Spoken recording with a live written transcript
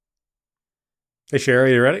Hey,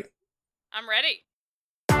 Sherry, you ready? I'm ready.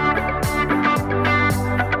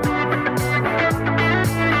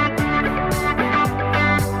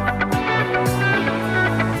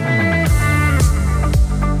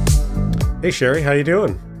 Hey, Sherry, how you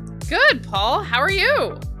doing? Good, Paul. How are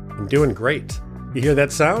you? I'm doing great. You hear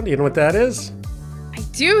that sound? You know what that is? I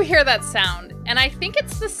do hear that sound, and I think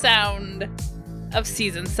it's the sound of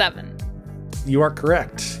Season 7. You are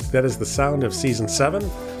correct. That is the sound of Season 7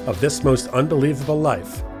 of This Most Unbelievable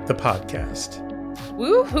Life, the podcast.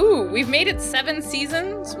 Woohoo! We've made it 7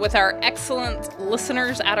 seasons with our excellent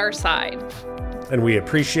listeners at our side. And we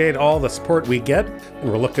appreciate all the support we get,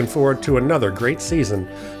 and we're looking forward to another great season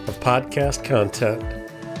of podcast content.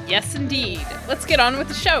 Yes, indeed. Let's get on with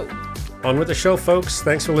the show. On with the show, folks.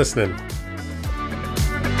 Thanks for listening.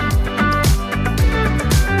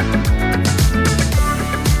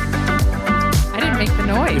 I didn't make the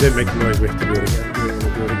noise. You didn't make the noise. We have to do it again.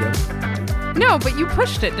 Do it again. No, but you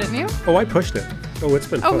pushed it, didn't you? Oh, I pushed it. Oh, it's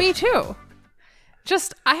been pushed. Oh, me too.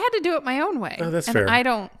 Just, I had to do it my own way. Oh, that's and fair. I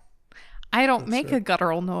don't make a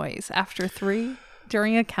guttural noise after 3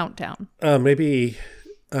 during a countdown. Maybe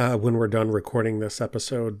when we're done recording this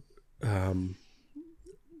episode, one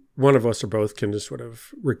of us or both can just sort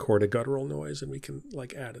of record a guttural noise and we can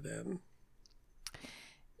like add it in.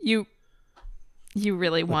 You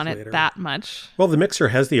really want it later. that much? Well, the mixer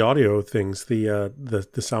has the audio things, the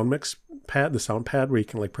sound mix pad, the sound pad where you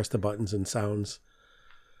can like press the buttons and sounds.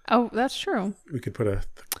 Oh, that's true. We could put a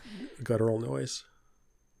guttural noise.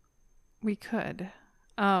 We could.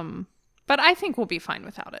 But I think we'll be fine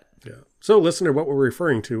without it. Yeah. So, listener, what we're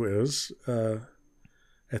referring to is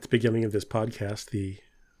at the beginning of this podcast, the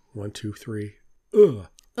 1, 2, 3,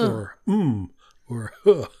 or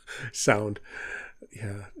sound.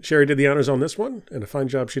 Yeah. Sherry did the honors on this one, and a fine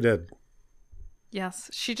job she did. Yes.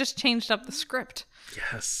 She just changed up the script.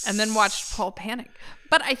 Yes. And then watched Paul panic.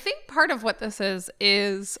 But I think part of what this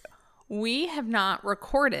is we have not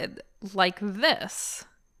recorded like this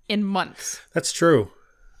in months. That's true.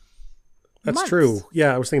 That's Months. true.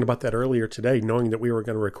 Yeah, I was thinking about that earlier today, knowing that we were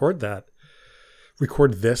going to record that.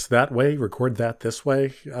 Record this that way, record that this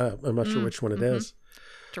way. I'm not sure which one it is.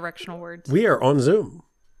 Directional words. We are on Zoom.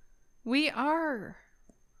 We are.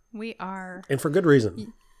 And for good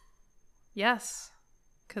reason. Yes.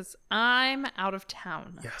 Because I'm out of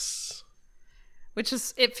town. Yes. Which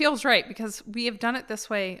is, it feels right because we have done it this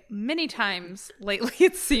way many times lately,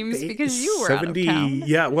 it seems, because you were out of town.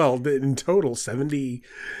 Yeah, well, in total,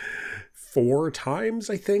 74 times,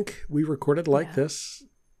 I think, we recorded like this.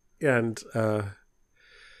 And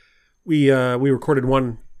we recorded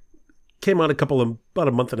one, came out about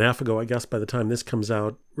a month and a half ago, I guess, by the time this comes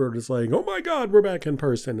out. We're just like, oh my God, we're back in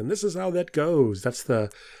person. And this is how that goes. That's the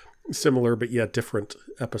similar but yet different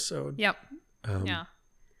episode. Yep. Yeah.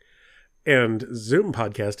 And Zoom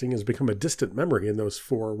podcasting has become a distant memory in those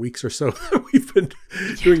 4 weeks or so that we've been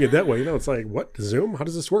doing it that way. You know, it's like, what? Zoom? How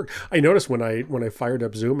does this work? I noticed when I fired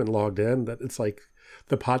up Zoom and logged in that it's like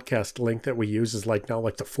the podcast link that we use is like now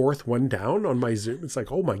like the 4th one down on my Zoom. It's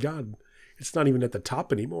like, oh my God, it's not even at the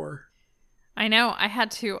top anymore. I know. I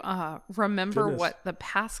had to remember what the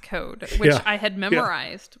passcode, which I had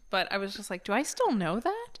memorized, but I was just like, do I still know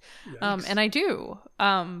that? And I do.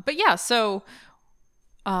 But yeah, so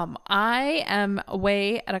I am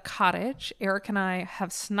away at a cottage. Eric and I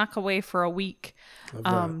have snuck away for a week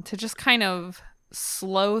to just kind of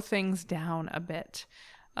slow things down a bit.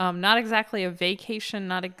 Not exactly a vacation,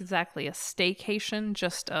 not exactly a staycation,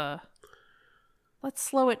 just let's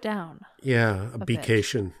slow it down. Yeah, a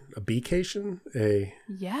becation. A becation?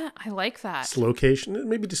 Yeah, I like that. Slowcation?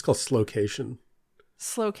 Maybe just call slowcation.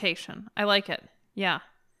 Slowcation. I like it. Yeah.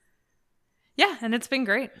 Yeah, and it's been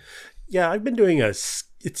great. Yeah, I've been doing it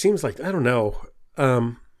seems like, I don't know.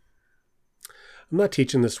 I'm not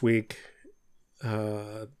teaching this week.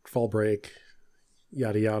 Fall break,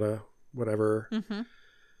 yada, yada, whatever. Mm-hmm.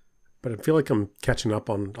 But I feel like I'm catching up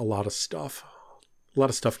on a lot of stuff. A lot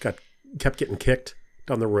of stuff kept getting kicked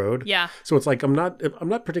down the road. Yeah. So it's like I'm not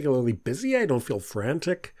particularly busy. I don't feel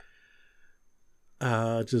frantic.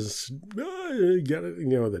 Just get it. You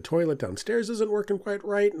know, the toilet downstairs isn't working quite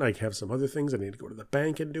right, and I have some other things. I need to go to the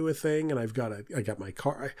bank and do a thing, and I got my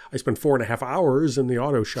car. I spent 4.5 hours in the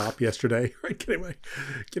auto shop yesterday, right, getting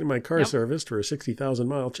my car serviced for a 60,000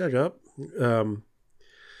 mile checkup. So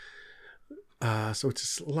it's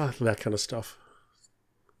just a lot of that kind of stuff.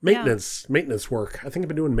 Maintenance work. I think I've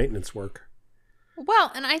been doing maintenance work.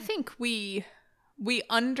 Well, and I think we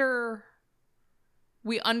undervalue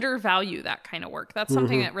that kind of work. That's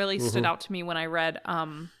something that really stood out to me when I read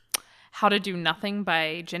How to Do Nothing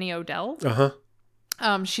by Jenny Odell.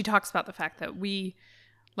 She talks about the fact that we,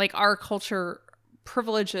 like, our culture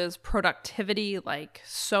privileges productivity like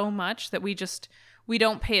so much that we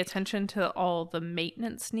don't pay attention to all the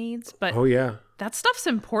maintenance needs. But oh yeah, that stuff's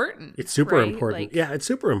important. It's super right? important. Like, yeah, it's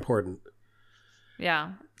super important.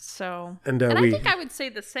 Yeah. So, and I think I would say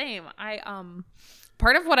the same.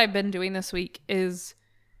 Part of what I've been doing this week is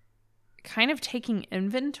kind of taking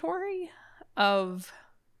inventory of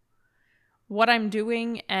what I'm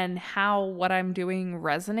doing and how what I'm doing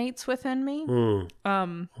resonates within me.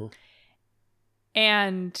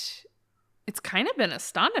 And it's kind of been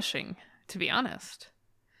astonishing, to be honest.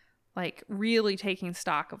 Like really taking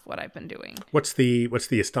stock of what I've been doing. What's the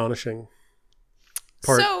astonishing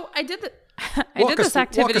part? So I did this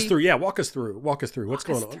activity. Walk us through. What's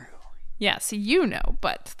going on? Yeah, so you know,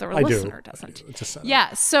 but the listener doesn't. It's a setup.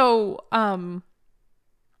 Yeah, so I've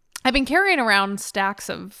been carrying around stacks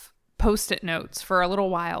of Post-it notes for a little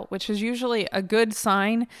while, which is usually a good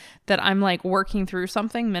sign that I'm like working through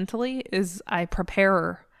something mentally, is I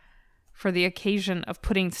prepare for the occasion of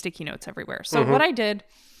putting sticky notes everywhere. So what I did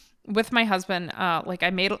with my husband, I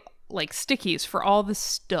made like stickies for all the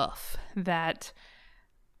stuff that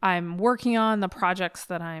I'm working on, the projects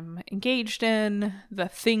that I'm engaged in, the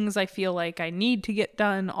things I feel like I need to get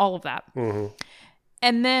done, all of that.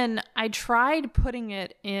 And then I tried putting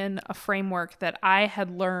it in a framework that I had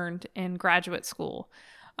learned in graduate school,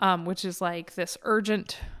 which is like this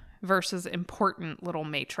urgent versus important little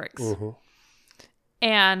matrix.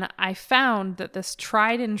 And I found that this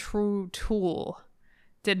tried and true tool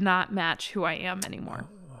did not match who I am anymore.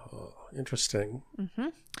 Oh, interesting.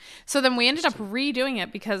 So then we ended up redoing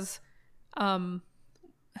it because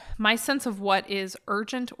my sense of what is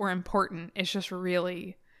urgent or important is just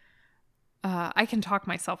really... I can talk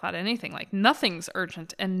myself out of anything. Like nothing's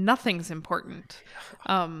urgent and nothing's important.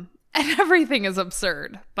 And everything is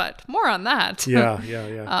absurd, but more on that.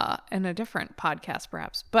 Yeah. In a different podcast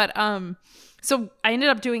perhaps. But so I ended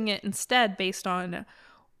up doing it instead based on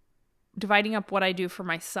dividing up what I do for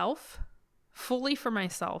myself, fully for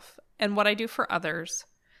myself, and what I do for others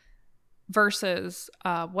versus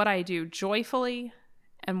what I do joyfully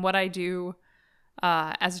and what I do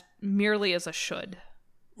as merely as a should.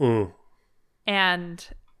 And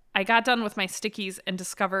I got done with my stickies and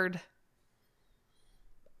discovered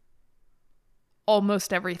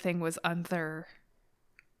almost everything was other,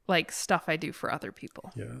 like, stuff I do for other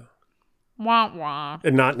people. Yeah. Wah, wah.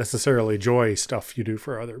 And not necessarily joy stuff you do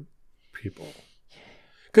for other people.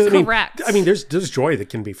 Correct. I mean, there's joy that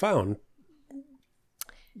can be found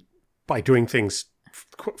by doing things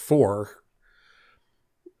for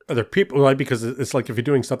other people, right? Because it's like if you're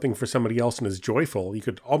doing something for somebody else and is joyful, you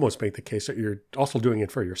could almost make the case that you're also doing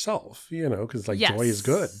it for yourself, because like joy is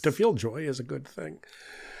good. To feel joy is a good thing.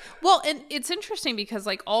 Well, and it's interesting because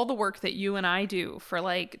like all the work that you and I do for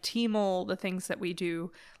like Teamel, the things that we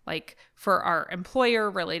do like for our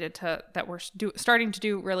employer related to that we're starting to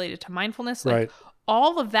do related to mindfulness, like right.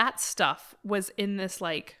 all of that stuff was in this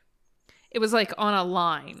like, it was like on a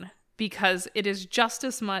line. Because it is just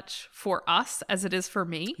as much for us as it is for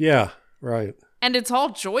me. Yeah, right. And it's all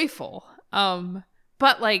joyful.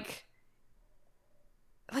 But like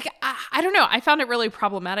I don't know. I found it really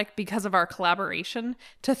problematic because of our collaboration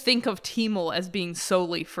to think of Teamel as being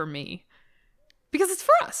solely for me. Because it's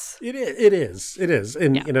for us. It is.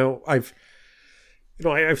 And, yeah. I've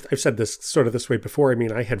said this sort of this way before. I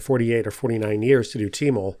mean, I had 48 or 49 years to do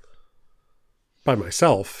Teamel by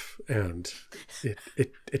myself, and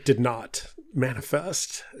it did not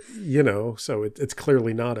manifest, so it's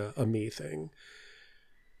clearly not a me thing.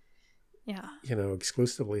 Yeah.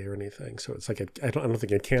 Exclusively or anything. So it's like I don't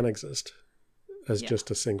think it can exist as just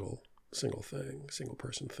a single thing, single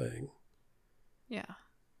person thing. Yeah.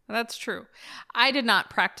 That's true. I did not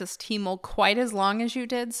practice Teamel quite as long as you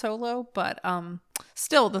did solo, but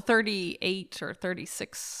still the 38 or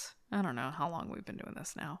 36, I don't know how long we've been doing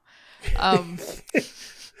this now. I'm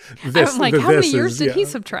like, how many years did he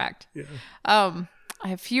subtract? Yeah. I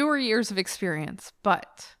have fewer years of experience,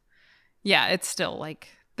 but yeah, it's still like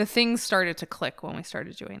the things started to click when we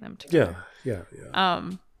started doing them together. Yeah.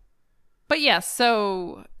 But yeah,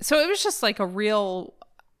 so it was just like a real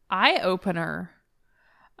eye opener.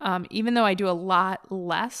 Even though I do a lot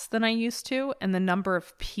less than I used to, and the number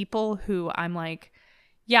of people who I'm like,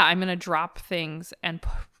 yeah, I'm going to drop things and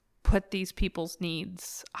put these people's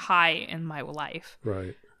needs high in my life.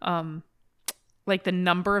 Right. Like the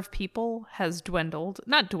number of people has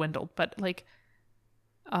not dwindled, but like,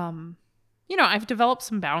 I've developed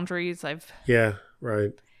some boundaries. I've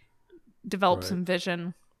developed some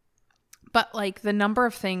vision, but like the number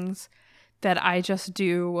of things that I just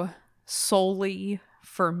do solely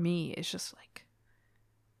for me is just like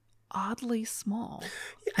oddly small.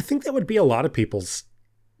 I think that would be a lot of people's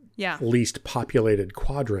Yeah. least populated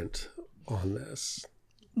quadrant on this.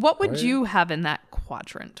 What would you have in that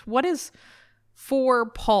quadrant? What is for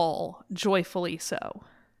Paul joyfully so?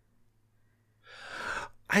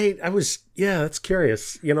 That's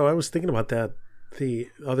curious. I was thinking about that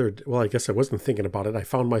I guess I wasn't thinking about it. I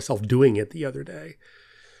found myself doing it the other day.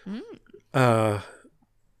 And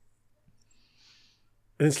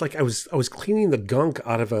it's like I was cleaning the gunk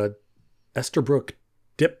out of a Esterbrook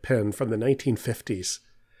dip pen from the 1950s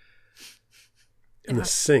in the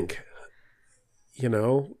sink,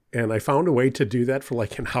 and I found a way to do that for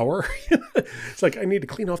like an hour. It's like, I need to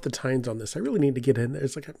clean off the tines on this. I really need to get in there.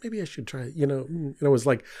 It's like, maybe I should try, and it was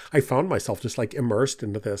like, I found myself just like immersed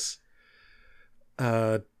into this,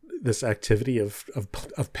 this activity of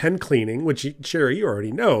pen cleaning, which Sherry, you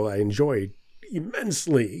already know, I enjoy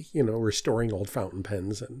immensely, restoring old fountain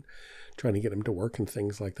pens and trying to get them to work and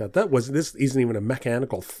things like that. This isn't even a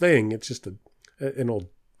mechanical thing. It's just an old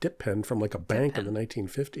dip pen from like a bank in the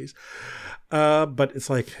 1950s. But it's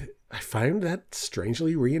like, I find that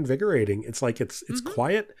strangely reinvigorating. It's like, it's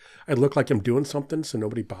quiet. I look like I'm doing something so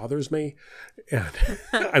nobody bothers me. And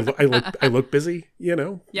I look busy,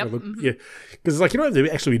 Yep. Because it's like, you don't have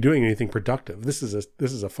to actually be doing anything productive. This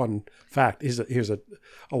is a fun fact. Here's a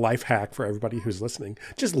life hack for everybody who's listening.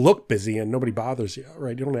 Just look busy and nobody bothers you,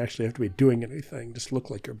 right? You don't actually have to be doing anything. Just look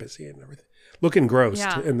like you're busy and everything. Look engrossed.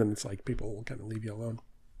 Yeah. And then it's like, people will kind of leave you alone.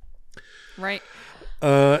 Right.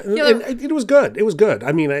 And it was good. It was good.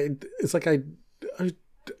 I mean, it's like I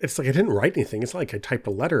didn't write anything. It's like I typed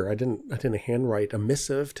a letter. I didn't handwrite a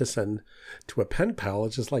missive to send to a pen pal.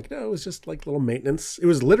 It's just like, no, it was just like little maintenance. It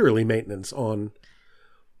was literally maintenance on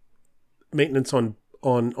some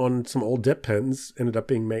old dip pens. Ended up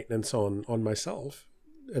being maintenance on myself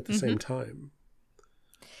at the same time.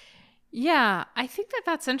 Yeah, I think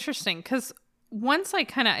that's interesting because once I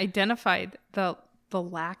kind of identified the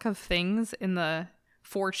lack of things in the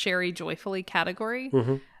For Sherry Joyfully category,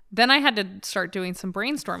 then I had to start doing some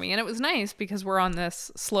brainstorming, and it was nice because we're on this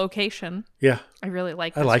slowcation. Yeah, I really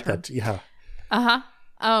like. I like that. Yeah.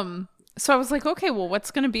 So I was like, okay, well,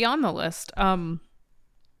 what's going to be on the list? And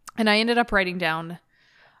I ended up writing down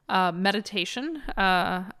meditation.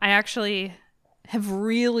 I actually have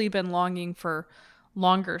really been longing for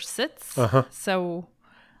longer sits. So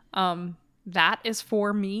that is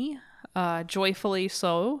for me. Joyfully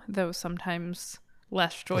so, though sometimes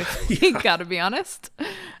less joyfully, gotta be honest.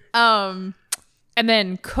 And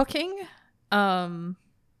then cooking, and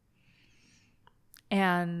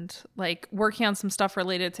like working on some stuff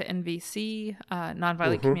related to NVC,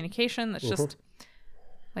 nonviolent communication. That's just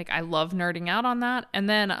like, I love nerding out on that. And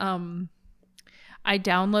then I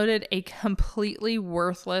downloaded a completely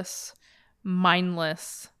worthless,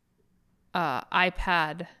 mindless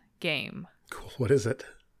iPad game. Cool. What is it?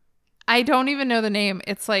 I don't even know the name.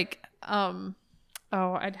 It's like,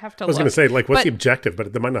 I'd have to look. I was going to say, like, what's the objective?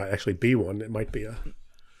 But there might not actually be one. It might be a...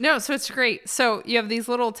 No, so it's great. So you have these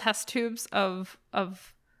little test tubes of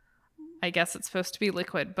I guess it's supposed to be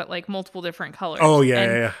liquid, but like multiple different colors. Oh,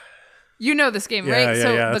 yeah. You know this game, right?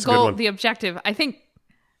 So the goal, the objective, I think,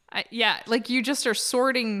 like you just are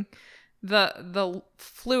sorting the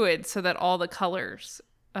fluid so that all the colors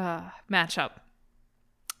match up.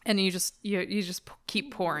 And you just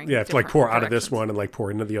keep pouring. Yeah, it's like pour out of this one and like pour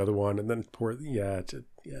into the other one and then pour. Yeah. That's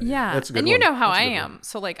a good one. You know how I am.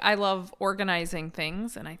 So like, I love organizing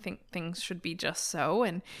things, and I think things should be just so.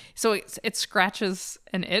 And so it scratches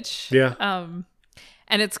an itch. Yeah.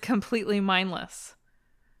 And it's completely mindless.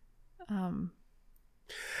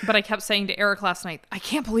 But I kept saying to Eric last night, I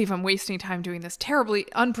can't believe I'm wasting time doing this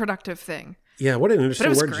terribly unproductive thing. Yeah, what an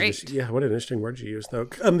interesting word you used. Yeah, what an interesting word you used, though.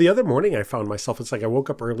 The other morning I found myself, it's like I woke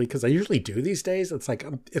up early because I usually do these days. It's like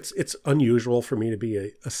it's unusual for me to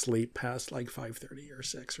be asleep past like 5:30 or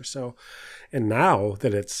 6 or so. And now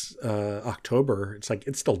that it's October, it's like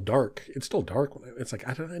it's still dark. It's still dark. It's like,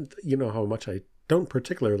 you know how much I don't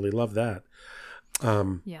particularly love that.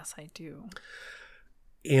 Yes, I do.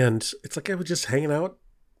 And it's like I was just hanging out.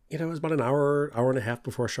 It was about an hour and a half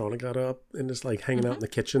before Shauna got up, and just like hanging out in the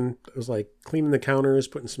kitchen. It was like cleaning the counters,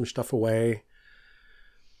 putting some stuff away,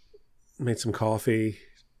 made some coffee,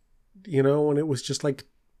 and it was just like,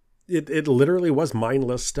 it literally was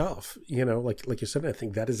mindless stuff, like you said. I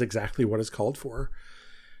think that is exactly what it's called for.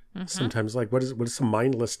 Sometimes like, what is some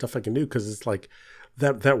mindless stuff I can do? Cause it's like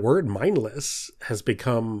that word mindless has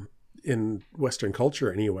become, in Western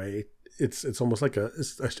culture anyway, it's almost like a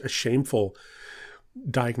shameful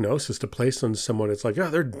diagnosis to place on someone. It's like,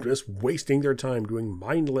 they're just wasting their time doing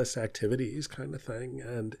mindless activities kind of thing.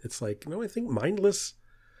 And it's like, no, I think mindless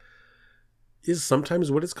is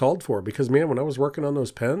sometimes what it's called for. Because, man, when I was working on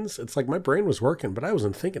those pens, it's like my brain was working, but I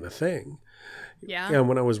wasn't thinking a thing. Yeah. And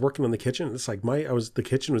when I was working in the kitchen, it's like the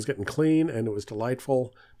kitchen was getting clean and it was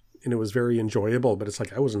delightful and it was very enjoyable, but it's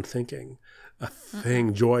like I wasn't thinking a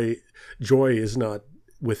thing. Joy is not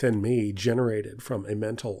within me generated from a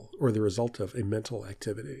mental or the result of a mental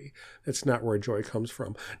activity. That's not where joy comes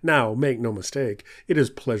from. Now, make no mistake, it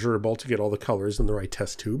is pleasurable to get all the colors in the right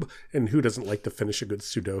test tube. And who doesn't like to finish a good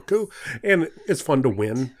Sudoku? And it's fun to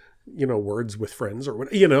win, words with friends or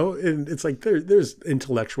what, and it's like there's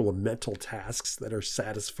intellectual and mental tasks that are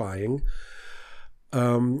satisfying.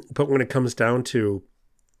 But when it comes down to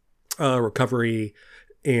recovery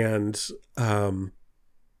and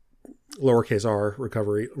lowercase r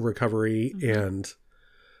recovery and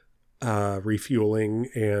refueling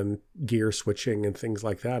and gear switching and things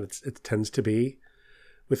like that, it tends to be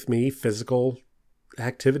with me physical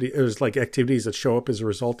activity. There's like activities that show up as a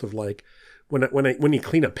result of like when you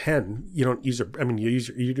clean a pen, you don't use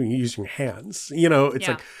you use your hands. It's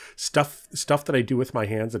like stuff that I do with my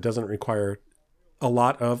hands that doesn't require a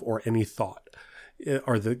lot of or any thought.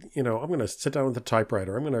 Or I'm going to sit down with the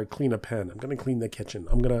typewriter. I'm going to clean a pen. I'm going to clean the kitchen.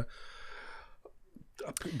 I'm going to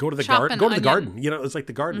go to the garden. It's like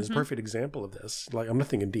the garden is a perfect example of this. Like I'm not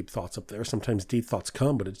thinking deep thoughts up there. Sometimes deep thoughts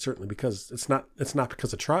come, but it's certainly because it's not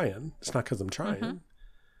because of trying. It's not because I'm trying. Mm-hmm.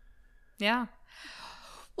 Yeah.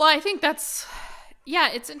 Well, I think it's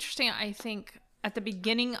interesting. I think at the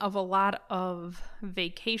beginning of a lot of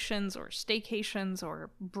vacations or staycations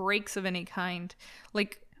or breaks of any kind,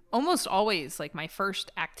 like almost always, like my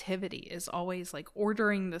first activity is always like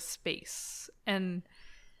ordering the space. And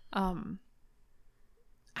I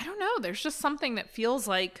don't know, there's just something that feels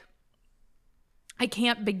like I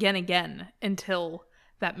can't begin again until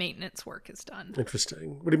that maintenance work is done.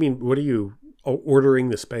 Interesting. What do you mean? What are you ordering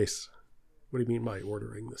the space? What do you mean by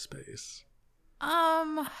ordering the space?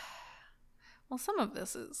 Well, some of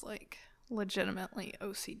this is like legitimately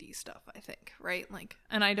OCD stuff, I think, right? Like,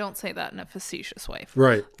 and I don't say that in a facetious way,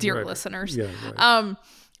 right? Dear listeners. Yeah. Right.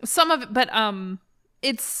 Some of it, but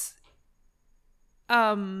it's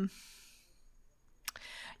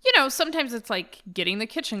sometimes it's like getting the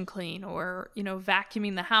kitchen clean or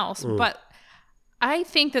vacuuming the house, but I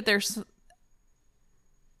think that there's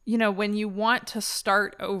when you want to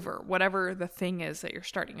start over, whatever the thing is that you're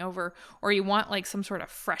starting over, or you want like some sort of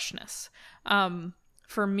freshness.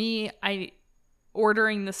 For me,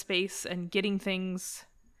 ordering the space and getting things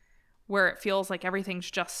where it feels like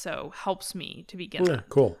everything's just so helps me to begin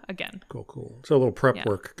again. Cool. So a little prep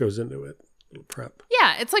work goes into it. A little prep.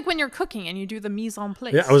 Yeah, it's like when you're cooking and you do the mise en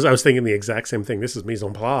place. Yeah, I was thinking the exact same thing. This is mise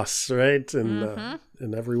en place, right? In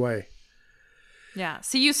every way. Yeah.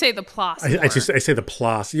 So you say the place. I say the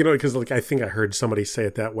place, because like I think I heard somebody say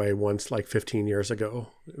it that way once, like 15 years ago.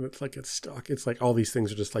 It's like it's stuck. It's like all these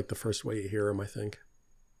things are just like the first way you hear them, I think.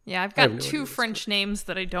 Yeah, I've got two French names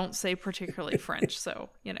that I don't say particularly French, so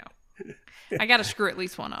I got to screw at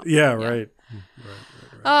least one up. Yeah, right.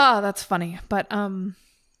 Oh, that's funny. But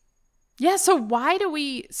yeah. So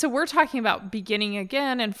we're talking about beginning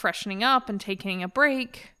again and freshening up and taking a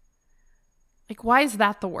break. Like, why is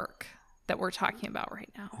that the work that we're talking about right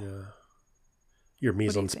now? Yeah. Your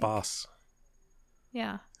mise en space.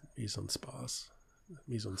 Yeah. Mise en space.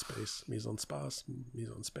 Mise en space. Mise en space. Mise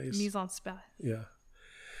en space. Mise en space. Yeah.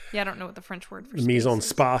 Yeah, I don't know what the French word for mise en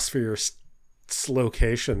space for your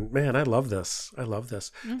location. Man, I love this.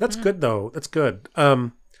 Mm-hmm. That's good though. That's good.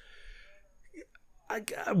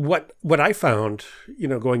 What I found,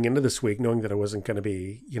 going into this week, knowing that I wasn't going to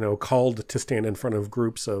be, called to stand in front of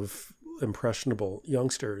groups of impressionable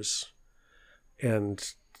youngsters and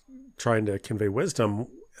trying to convey wisdom,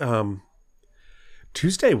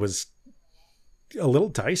 Tuesday was a little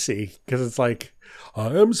dicey because it's like, I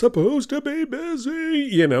am supposed to be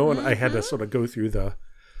busy, and I had to sort of go through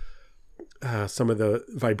some of the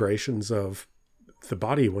vibrations of the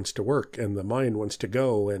body wants to work and the mind wants to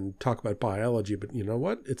go and talk about biology. But you know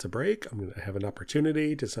what? It's a break. I'm going to have an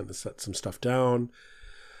opportunity to set some stuff down.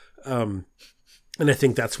 And I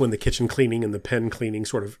think that's when the kitchen cleaning and the pen cleaning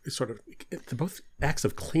sort of both acts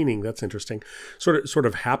of cleaning, that's interesting, sort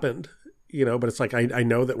of happened, but it's like, I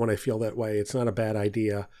know that when I feel that way, it's not a bad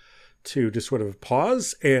idea to just sort of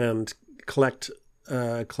pause and collect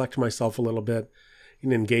myself a little bit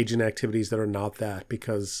and engage in activities that are not that,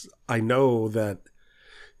 because I know that,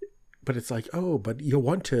 but it's like, oh, but you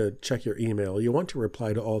want to check your email. You want to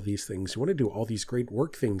reply to all these things. You want to do all these great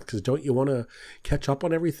work things because don't you want to catch up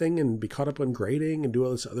on everything and be caught up on grading and do all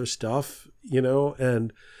this other stuff,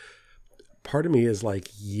 and part of me is like,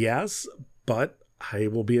 yes, but I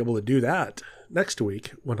will be able to do that next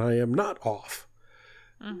week when I am not off.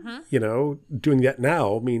 doing that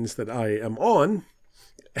now means that I am on.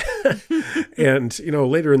 And,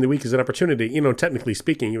 later in the week is an opportunity, technically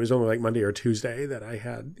speaking, it was only like Monday or Tuesday that I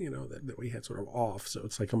had, that we had sort of off. So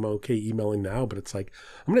it's like, I'm okay emailing now, but it's like,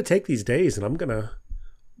 I'm going to take these days and I'm going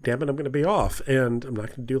to be off, and I'm not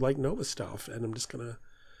going to do like Nova stuff. And I'm just going to,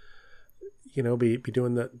 be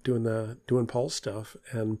doing Paul's stuff.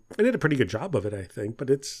 And I did a pretty good job of it, I think, but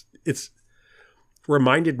it's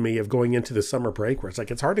reminded me of going into the summer break where it's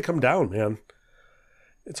like, it's hard to come down, man.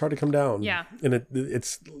 It's hard to come down. Yeah. And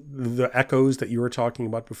it's the echoes that you were talking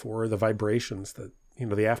about before, the vibrations that, the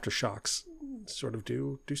aftershocks sort of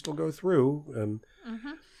do still go through. And,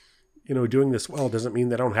 doing this well doesn't mean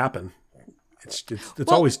they don't happen. It's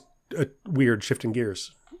always a weird shifting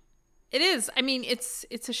gears. It is. I mean, it's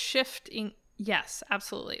a shift in, yes,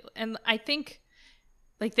 absolutely. And I think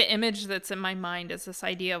like the image that's in my mind is this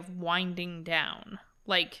idea of winding down.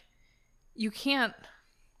 Like you can't,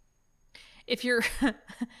 if you're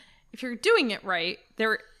doing it right,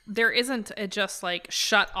 there isn't a just like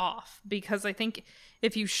shut off, because I think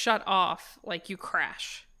if you shut off, like you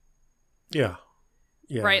crash. Yeah.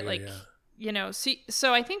 Yeah. Right. Yeah, like, yeah.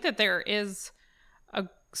 So I think that there is a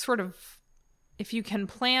sort of, if you can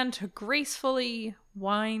plan to gracefully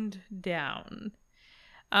wind down,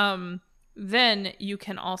 then you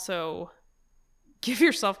can also give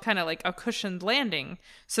yourself kind of like a cushioned landing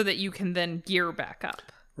so that you can then gear back up.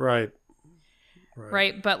 Right.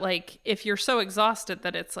 Right. But like, if you're so exhausted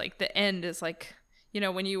that it's like the end is like,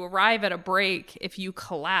 when you arrive at a break, if you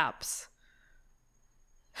collapse,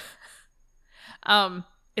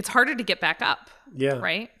 it's harder to get back up. Yeah.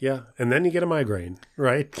 Right. Yeah. And then you get a migraine,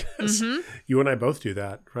 right? 'Cause you and I both do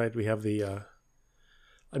that, right? We have the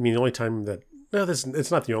only time that,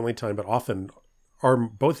 it's not the only time, but often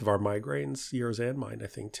both of our migraines, yours and mine, I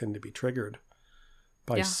think, tend to be triggered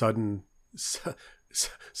by sudden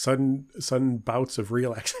bouts of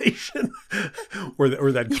relaxation or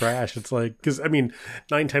that crash. It's like, because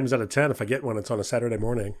 9 times out of 10, if I get one, it's on a Saturday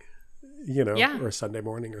morning, or a Sunday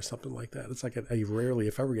morning or something like that. It's like I rarely,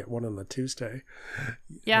 if ever, get one on a Tuesday.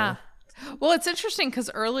 Yeah. Well, it's interesting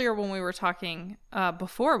because earlier when we were talking,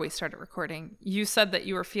 before we started recording, you said that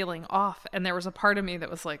you were feeling off, and there was a part of me that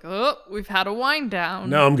was like, oh, we've had a wind down.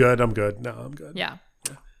 No, I'm good. No, I'm good. Yeah.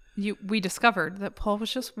 We discovered that Paul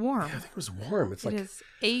was just warm. Yeah, I think it was warm. It is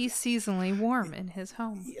a-seasonally warm in his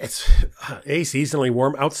home. It's a-seasonally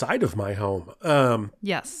warm outside of my home.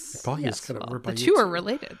 Yes. Probably is kind of over by the two are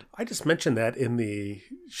related. I just mentioned that in the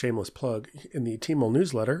shameless plug in the T-Mole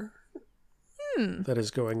newsletter that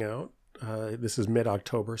is going out. This is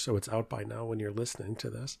mid-October, so it's out by now when you're listening to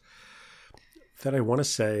this. That I want to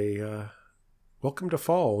say, welcome to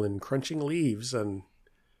fall and crunching leaves and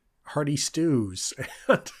hearty stews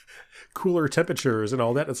and cooler temperatures and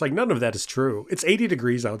all that. It's like none of that is true. It's 80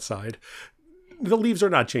 degrees outside. The leaves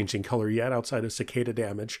are not changing color yet outside of cicada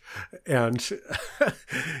damage. And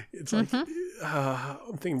it's like,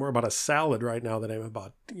 I'm thinking more about a salad right now than I'm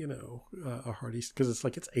about, a hearty, because it's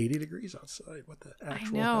like, it's 80 degrees outside. What the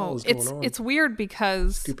actual hell is going on? It's weird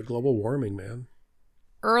because stupid global warming, man.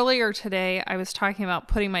 Earlier today, I was talking about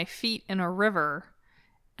putting my feet in a river.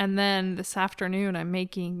 And then this afternoon, I'm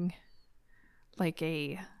making like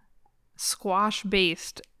a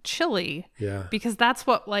squash-based chili. Yeah. Because that's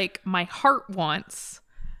what like my heart wants.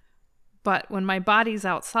 But when my body's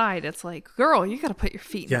outside, it's like, girl, you got to put your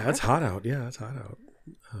feet in the river. It's hot out. Yeah, it's hot out.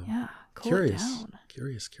 Cool it down.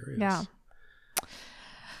 Curious. Yeah.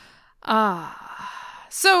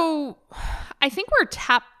 So I think we're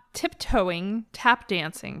tap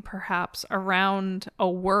dancing perhaps around a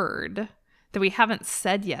word that we haven't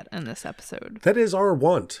said yet in this episode. That is our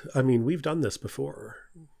want. We've done this before.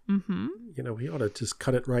 Mm-hmm. We ought to just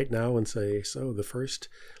cut it right now and say, so the first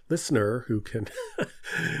listener who can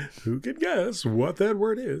guess what that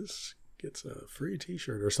word is gets a free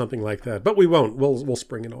T-shirt or something like that. But we won't. We'll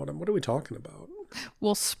spring it on them. What are we talking about?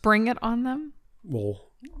 We'll spring it on them? Well,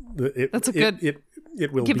 that's a good...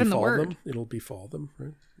 It will given befall the word. them. It'll befall them,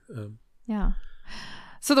 right? Yeah.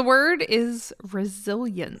 So the word is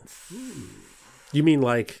resilience. You mean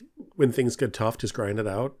like when things get tough, just grind it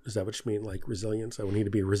out? Is that what you mean? Like resilience? I need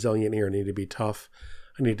to be resilient here. I need to be tough.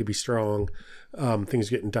 I need to be strong. Things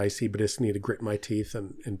are getting dicey, but I just need to grit my teeth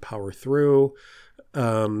and power through.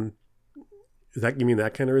 You mean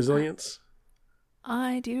that kind of resilience?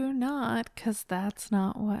 I do not, because that's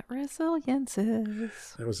not what resilience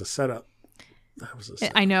is. That was a setup.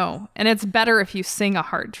 I know. And it's better if you sing a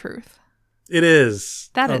hard truth. It is.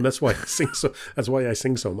 That's why I sing so. That's why I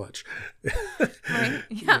sing so much. Right?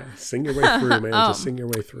 Yeah. Sing your way through, man. Just sing your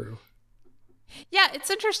way through. Yeah, it's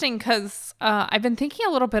interesting because I've been thinking a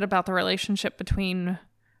little bit about the relationship between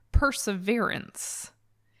perseverance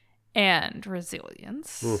and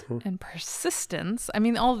resilience and persistence. I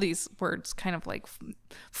mean, all of these words kind of like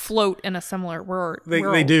float in a similar word.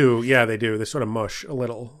 They do. Yeah, they do. They sort of mush a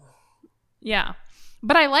little. Yeah.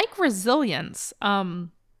 But I like resilience,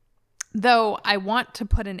 though I want to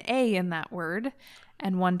put an A in that word,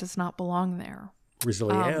 and one does not belong there.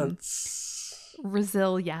 Resilience.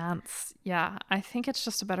 Yeah, I think it's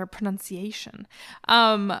just a better pronunciation.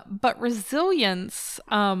 But resilience,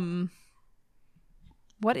 what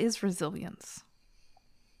is resilience?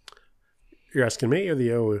 You're asking me or the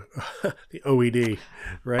OED,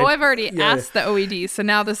 right? Oh, I've already asked the OED, so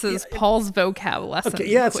now this is Paul's vocab lesson. Okay,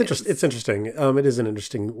 yeah, it's interesting. It is an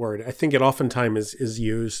interesting word. I think it oftentimes is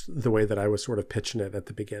used the way that I was sort of pitching it at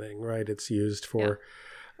the beginning, right? It's used for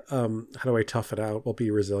how do I tough it out? Well,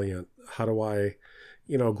 be resilient. How do I,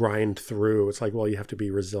 grind through? It's like, well, you have to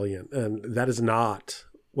be resilient, and that is not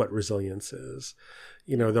what resilience is.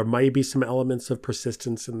 There might be some elements of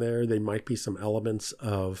persistence in there. There might be some elements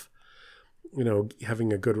of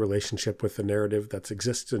having a good relationship with the narrative that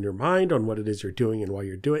exists in your mind on what it is you're doing and why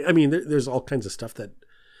you're doing. I mean, there's all kinds of stuff that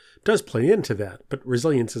does play into that, but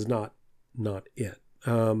resilience is not it.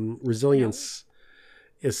 Resilience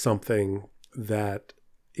is something that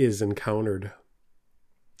is encountered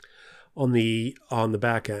on the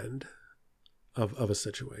back end of a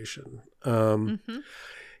situation.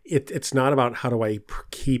 It's not about how do I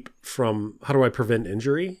prevent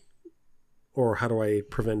injury, or how do I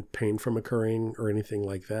prevent pain from occurring or anything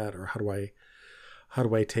like that, or how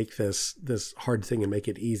do I take this hard thing and make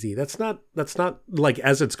it easy. That's not like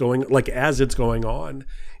as it's going on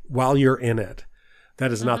while you're in it.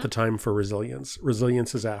 That is not the time for resilience.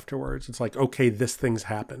 Resilience is afterwards. It's like, okay, this thing's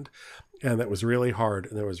happened and that was really hard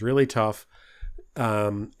and that was really tough.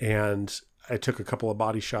 And I took a couple of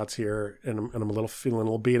body shots here and I'm feeling a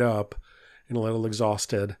little beat up and a little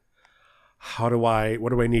exhausted. What do I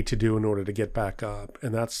need to do in order to get back up?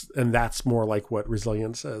 And that's more like what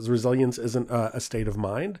resilience is. Resilience isn't a state of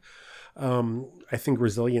mind. I think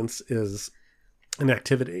resilience is an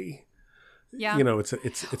activity. Yeah.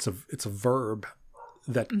 It's a verb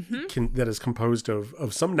that that is composed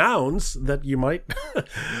of some nouns that you might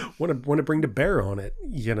want to bring to bear on it.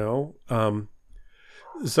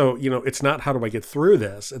 So, it's not how do I get through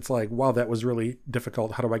this? It's like, wow, that was really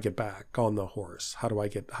difficult. How do I get back on the horse? How do I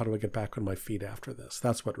get back on my feet after this?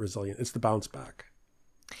 That's what resilient. It's the bounce back.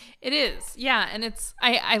 It is. Yeah. And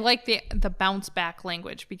I like the bounce back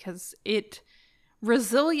language because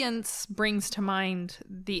resilience brings to mind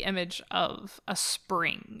the image of a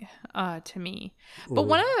spring to me. But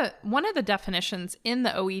one of the definitions in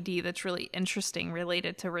the OED that's really interesting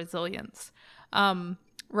related to resilience,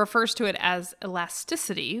 refers to it as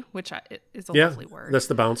elasticity, which is a lovely word. That's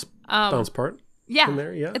the bounce part. Yeah. In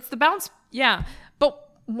there, yeah. It's the bounce. Yeah. But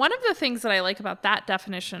one of the things that I like about that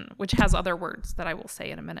definition, which has other words that I will say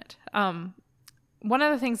in a minute, one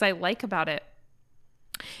of the things I like about it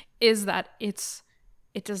is that it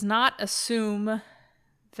does not assume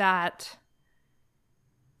that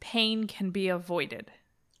pain can be avoided.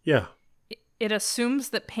 Yeah. It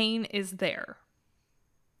assumes that pain is there.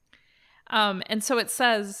 And so it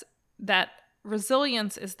says that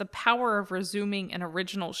resilience is the power of resuming an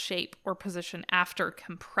original shape or position after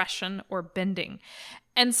compression or bending.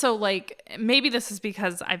 And so, like, maybe this is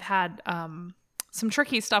because I've had some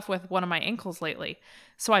tricky stuff with one of my ankles lately.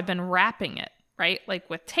 So I've been wrapping it, right? Like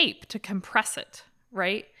with tape to compress it,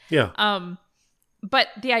 right? Yeah. But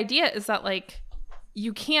the idea is that, like,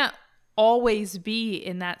 you can't always be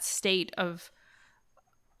in that state of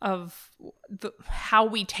how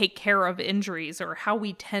we take care of injuries or how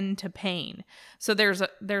we tend to pain. So there's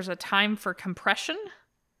a time for compression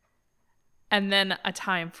and then a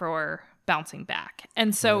time for bouncing back.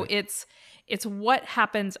 And so it's what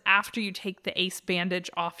happens after you take the ACE bandage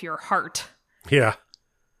off your heart. Yeah.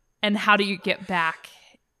 And how do you get back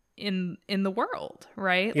in the world,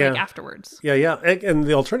 right? Yeah. Like afterwards. Yeah, yeah. And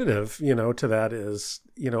the alternative, to that is,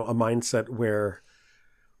 a mindset where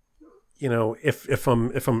if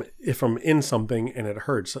I'm in something and it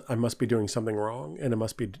hurts, I must be doing something wrong, and I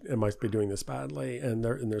must be doing this badly, and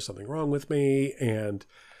there's something wrong with me, and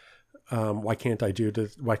why can't I do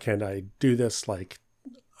this like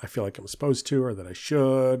I feel like I'm supposed to, or that I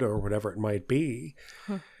should, or whatever it might be.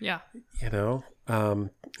 Yeah.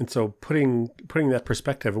 And so putting that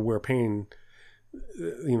perspective of where pain,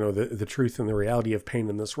 the truth and the reality of pain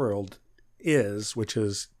in this world is, which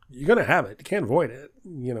is, you're going to have it. You can't avoid it.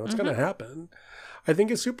 It's going to happen. I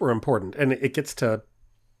think is super important. And it gets to,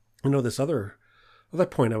 this other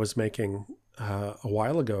point I was making a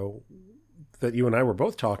while ago that you and I were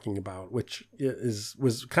both talking about, which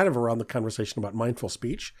was kind of around the conversation about mindful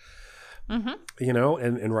speech, you know,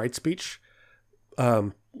 and right speech,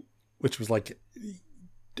 which was like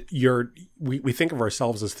we think of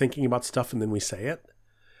ourselves as thinking about stuff and then we say it,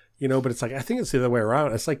 you know, but it's like, I think it's the other way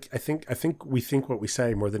around. It's like, I think we think what we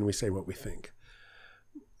say more than we say what we think,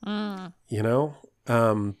 you know?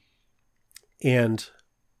 And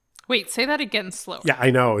wait, say that again slower. Yeah,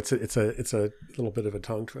 I know. It's a little bit of a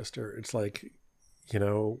tongue twister. It's like, you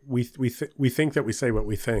know, we think that we say what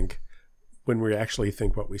we think when we actually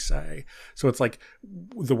think what we say. So it's like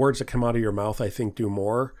the words that come out of your mouth, I think, do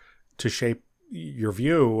more to shape your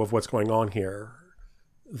view of what's going on here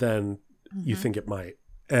than you think it might.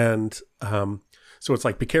 And so it's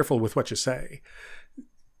like, be careful with what you say,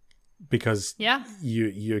 because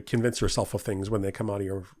you convince yourself of things when they come out of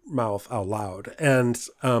your mouth out loud. And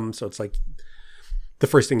so it's like the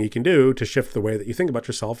first thing you can do to shift the way that you think about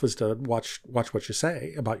yourself is to watch what you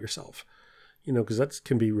say about yourself, you know, because that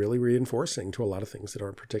can be really reinforcing to a lot of things that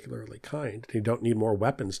aren't particularly kind. You don't need more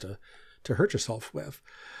weapons to hurt yourself with.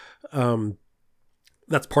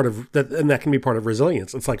 That's part of that, and that can be part of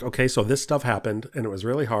resilience. It's like, okay, so this stuff happened and it was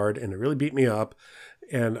really hard and it really beat me up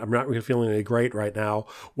and I'm not really feeling any great right now.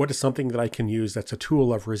 What is something that I can use that's a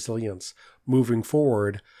tool of resilience moving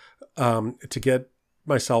forward, to get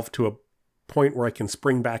myself to a point where I can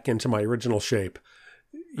spring back into my original shape,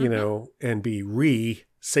 you know, and be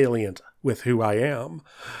salient with who I am.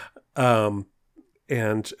 And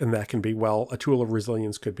that can be, well, a tool of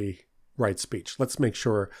resilience could be right speech. Let's make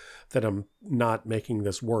sure that I'm not making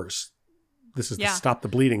this worse. This is the stop the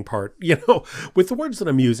bleeding part, you know, with the words that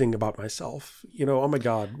I'm using about myself, you know, oh my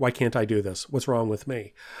God, why can't I do this? What's wrong with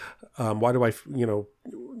me? Why do I,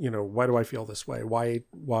 why do I feel this way? Why,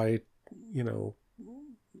 you know,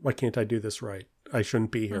 why can't I do this right? I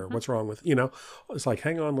shouldn't be here. What's wrong with, you know, it's like,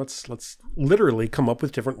 hang on, let's literally come up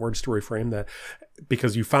with different words to reframe that,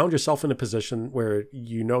 because you found yourself in a position where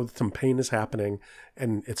you know some pain is happening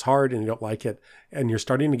and it's hard and you don't like it. And you're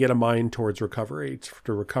starting to get a mind towards recovery,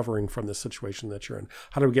 to recovering from the situation that you're in.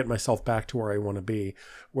 How do I get myself back to where I want to be,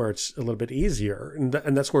 where it's a little bit easier? And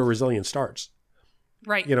that's where resilience starts.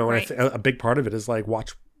 Right. You know, right. And a big part of it is like,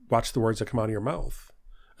 watch the words that come out of your mouth,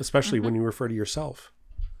 especially when you refer to yourself.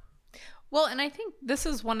 Well, and I think this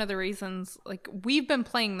is one of the reasons, like, we've been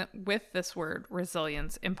playing with this word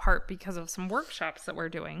resilience in part because of some workshops that we're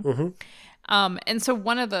doing. And so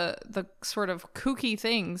one of the sort of kooky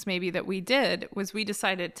things maybe that we did was we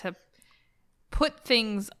decided to put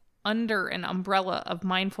things under an umbrella of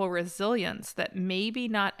mindful resilience that maybe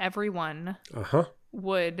not everyone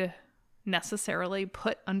would necessarily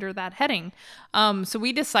put under that heading. So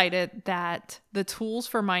we decided that the tools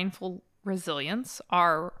for mindful resilience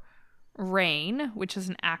are RAIN, which is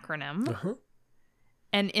an acronym,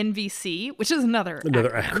 and NVC, which is another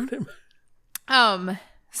acronym.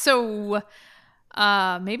 So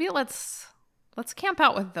maybe let's camp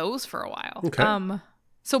out with those for a while. Okay.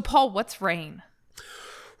 So Paul, what's RAIN?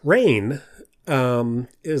 RAIN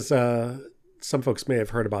is some folks may have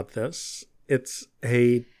heard about this. It's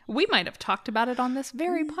we might have talked about it on this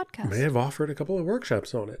very podcast. May have offered a couple of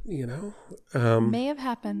workshops on it, you know. May have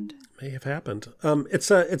happened.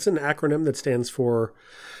 It's an acronym that stands for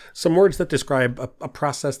some words that describe a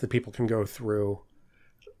process that people can go through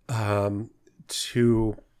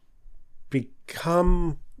to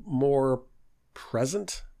become more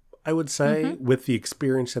present, I would say, with the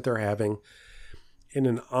experience that they're having in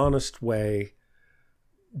an honest way,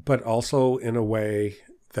 but also in a way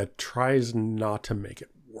that tries not to make it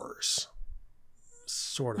worse,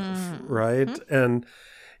 sort of, right? And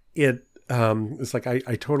it's like, I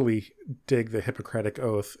totally dig the Hippocratic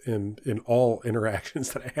Oath in all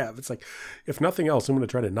interactions that I have. It's like, if nothing else, I'm going to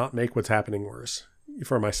try to not make what's happening worse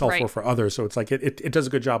for myself or for others. So it's like, it does a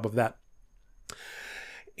good job of that.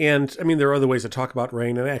 And I mean, there are other ways to talk about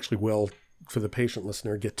RAIN, and I actually will, for the patient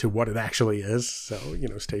listener, get to what it actually is. So, you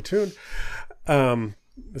know, stay tuned.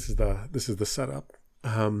 This is the setup.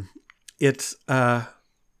 It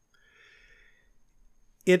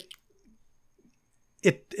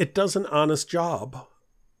does an honest job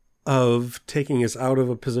of taking us out of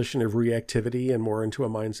a position of reactivity and more into a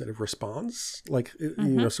mindset of response. Like, you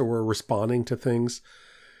know, so we're responding to things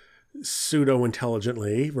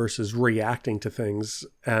pseudo-intelligently versus reacting to things.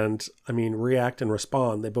 And I mean, react and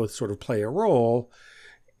respond, they both sort of play a role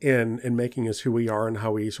in making us who we are and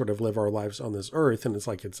how we sort of live our lives on this earth. And it's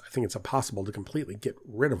like, I think it's impossible to completely get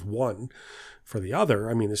rid of one for the other.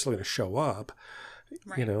 I mean, they're still going to show up,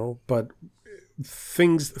 you know, but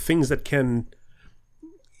things that can,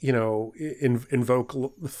 you know, invoke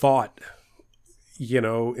thought, you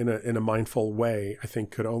know, in a mindful way, I think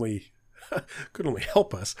could only could only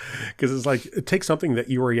help us, because it's like, it takes something that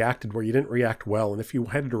you reacted where you didn't react well, and if you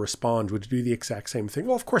had to respond, would you do the exact same thing?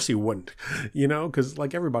 Well, of course you wouldn't, because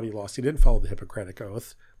like everybody lost. You didn't follow the Hippocratic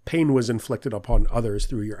Oath. Pain was inflicted upon others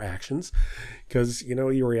through your actions, because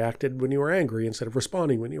you reacted when you were angry instead of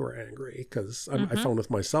responding when you were angry. Because I found with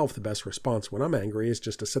myself, the best response when I'm angry is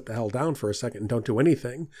just to sit the hell down for a second and don't do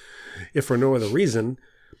anything, if for no other reason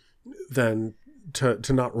than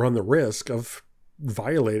to not run the risk of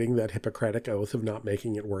violating that Hippocratic Oath of not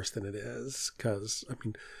making it worse than it is. Because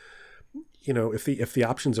if the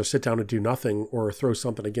options are sit down and do nothing, or throw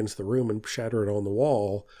something against the room and shatter it on the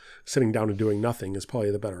wall, sitting down and doing nothing is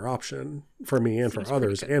probably the better option for me and for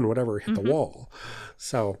others, and whatever hit the wall.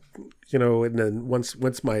 So, and then once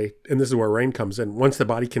and this is where Rain comes in, once the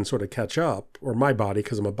body can sort of catch up, or my body,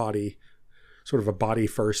 because I'm a body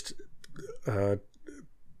first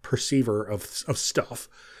perceiver of stuff.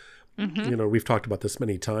 We've talked about this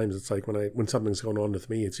many times. It's like when something's going on with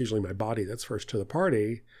me, it's usually my body that's first to the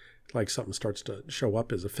party. Like something starts to show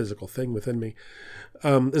up as a physical thing within me.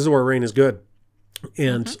 This is where Rain is good.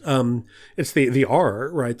 And it's the R,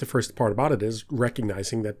 right? The first part about it is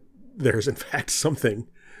recognizing that there's in fact something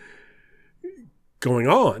going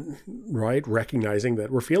on, right? Recognizing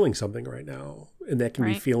that we're feeling something right now. And that can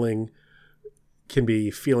be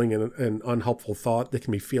feeling an unhelpful thought, that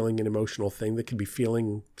can be feeling an emotional thing, that can be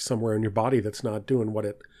feeling somewhere in your body that's not doing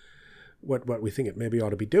what we think it maybe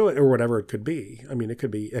ought to be doing, or whatever it could be. I mean, it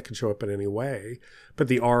could show up in any way, but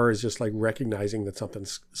the R is just like recognizing that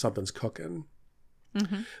something's cooking.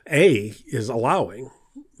 A is allowing,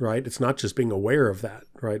 right? It's not just being aware of that,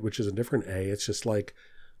 right? Which is a different A. It's just like,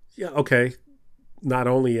 yeah, okay. Not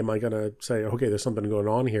only am I going to say, okay, there's something going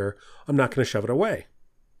on here, I'm not going to shove it away.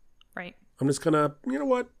 Right. I'm just going to, you know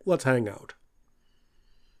what? Let's hang out.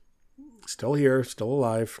 Still here, still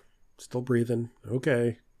alive, still breathing.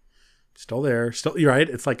 Okay. Still there, still, you're right.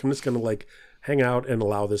 It's like, I'm just going to like hang out and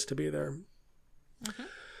allow this to be there.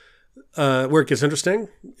 Where it gets interesting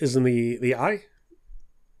is in the I,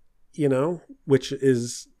 which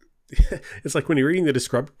is, it's like when you're reading the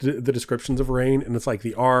descriptions of Rain, and it's like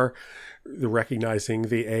the R, the recognizing,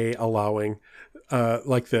 the A, allowing,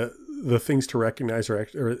 like the things to recognize or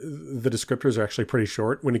the descriptors are actually pretty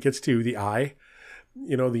short. When it gets to the I,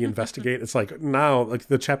 the investigate, it's like now, like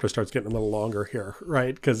the chapter starts getting a little longer here,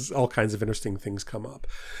 right? Because all kinds of interesting things come up.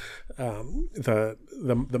 The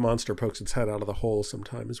monster pokes its head out of the hole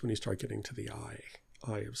sometimes when you start getting to the eye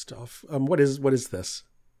of stuff. What is this?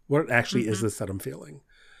 What actually is this that I'm feeling?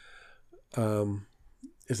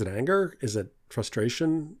 Is it anger? Is it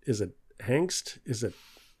frustration? Is it angst? Is it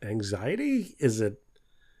anxiety? Is it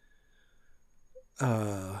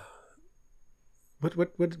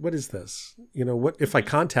what is this? What if I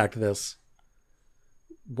contact this?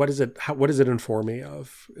 What is it? What does it inform me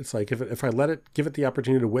of? It's like if I let it, give it the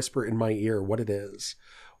opportunity to whisper in my ear what it is.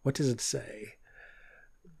 What does it say?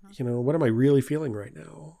 What am I really feeling right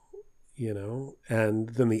now? And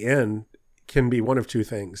then the end can be one of two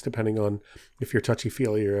things, depending on if you're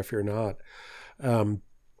touchy-feely or if you're not.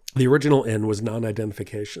 The original N was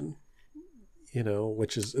non-identification,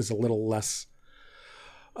 which is a little less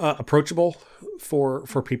approachable for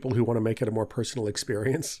people who want to make it a more personal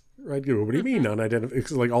experience, right? What do you mean non-identification?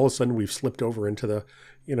 It's like all of a sudden we've slipped over into the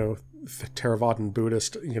Theravadan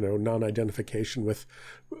Buddhist, non-identification with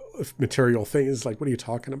material things. Like, what are you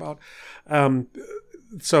talking about?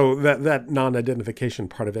 So that non-identification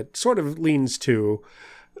part of it sort of leans to,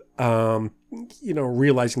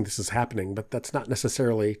 realizing this is happening, but that's not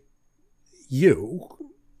necessarily you,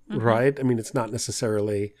 right? I mean, it's not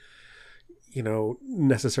necessarily,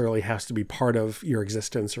 necessarily has to be part of your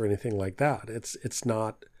existence or anything like that. It's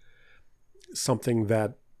not something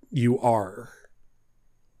that you are.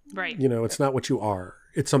 Right. It's not what you are.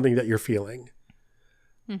 It's something that you're feeling.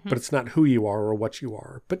 But it's not who you are or what you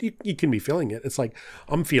are. But you can be feeling it. It's like,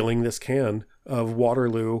 I'm feeling this can of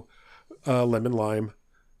Waterloo lemon lime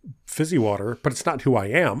fizzy water, but it's not who I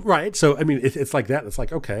am, right? So, I mean, it's like that. It's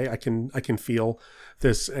like, okay, I can feel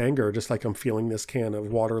this anger just like I'm feeling this can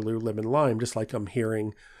of Waterloo lemon lime, just like I'm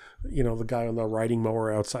hearing, the guy on the riding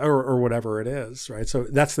mower outside or whatever it is, right? So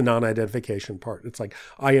that's the non-identification part. It's like,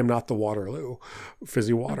 I am not the Waterloo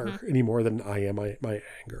fizzy water any more than I am my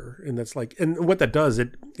anger. And that's like, and what that does,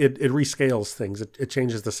 it rescales things. It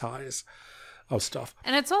changes the size of stuff.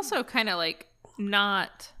 And it's also kind of like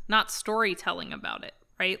not storytelling about it,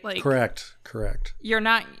 right? Like, correct. You're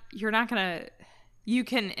not gonna, you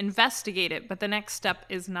can investigate it, but the next step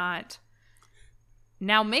is not,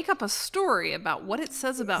 now make up a story about what it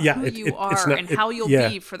says about who you are and how you'll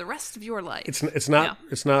be for the rest of your life. It's not,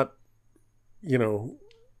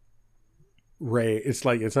 raid. It's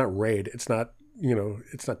like, it's not raid. It's not,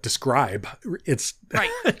 it's not describe. It's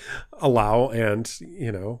right. Allow and,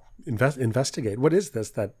 investigate. What is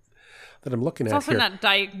this that I'm looking at here? It's also not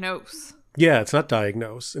diagnose. Yeah, it's not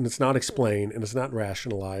diagnose, and it's not explain, and it's not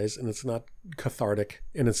rationalize, and it's not cathartic,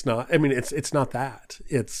 and it's not, it's not that.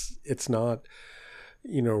 It's not,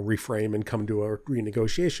 reframe and come to a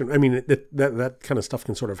renegotiation. That kind of stuff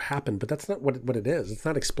can sort of happen, but that's not what it is. It's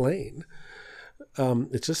not explain.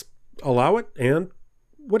 It's just allow it, and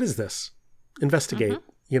what is this? Investigate.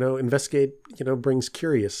 Investigate, brings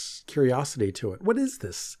curiosity to it. What is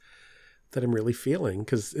this that I'm really feeling?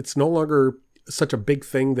 Because it's no longer such a big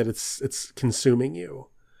thing that it's consuming you.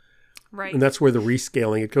 Right. And that's where the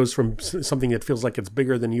rescaling, it goes from something that feels like it's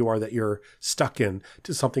bigger than you are, that you're stuck in,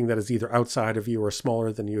 to something that is either outside of you or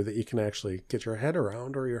smaller than you, that you can actually get your head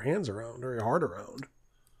around or your hands around or your heart around.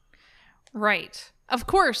 Right. Of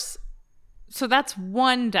course. So that's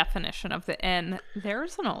one definition of the N.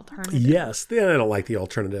 There's an alternative. Yes. I don't like the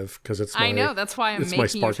alternative because it's I know. That's why I'm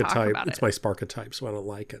making you talk about it. It's my sparketype, so I don't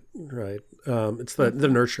like it. Right. It's the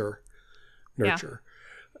nurture. Yeah.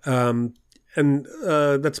 And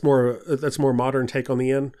that's more modern take on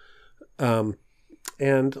the N.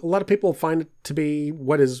 And a lot of people find it to be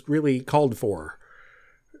what is really called for.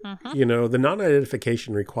 Mm-hmm. The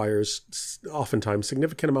non-identification requires oftentimes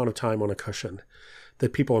significant amount of time on a cushion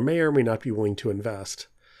that people may or may not be willing to invest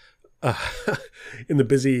in the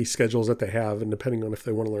busy schedules that they have, and depending on if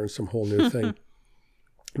they want to learn some whole new thing.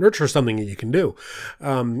 Nurture is something that you can do.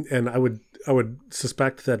 And I would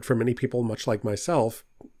suspect that for many people, much like myself,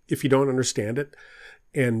 if you don't understand it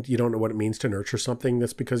and you don't know what it means to nurture something,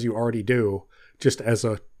 that's because you already do, just as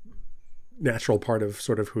a natural part of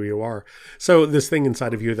sort of who you are. So this thing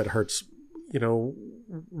inside of you that hurts,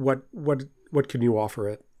 what can you offer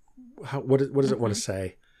it? What does it want to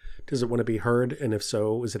say? Does it want to be heard? And if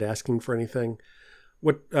so, is it asking for anything?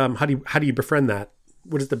 How do you befriend that?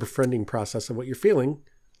 What is the befriending process of what you're feeling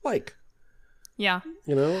like? Yeah.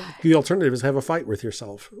 The alternative is have a fight with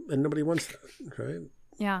yourself, and nobody wants that, right?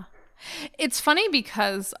 Yeah. It's funny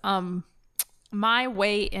because my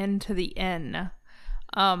way into the N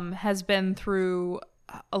has been through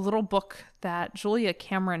a little book that Julia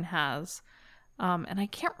Cameron has. And I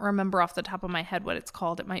can't remember off the top of my head what it's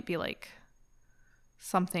called. It might be like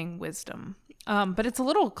something wisdom. But it's a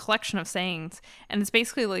little collection of sayings, and it's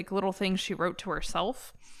basically like little things she wrote to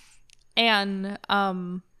herself. And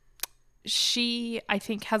she, I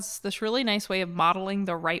think, has this really nice way of modeling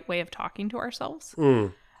the right way of talking to ourselves.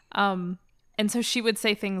 And so she would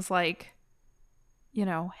say things like,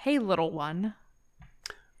 hey, little one.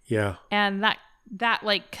 Yeah. And that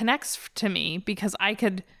like connects to me because I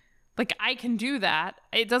can do that.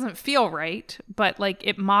 It doesn't feel right, but like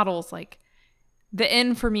it models, like the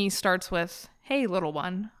N for me starts with, hey, little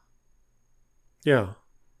one. Yeah.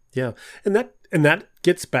 Yeah. And that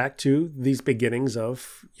gets back to these beginnings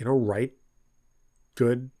of, right,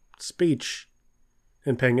 good speech,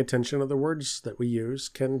 and paying attention to the words that we use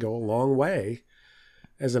can go a long way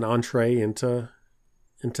as an entree into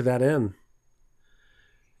that N.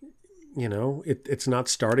 It's not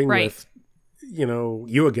starting with,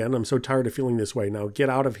 you again, I'm so tired of feeling this way. Now get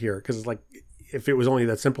out of here. Because it's like, if it was only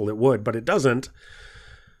that simple, it would, but it doesn't,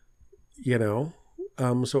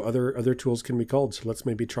 so other tools can be called. So let's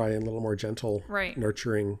maybe try a little more gentle,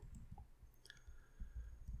 nurturing.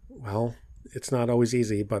 Well, it's not always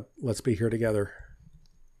easy, but let's be here together.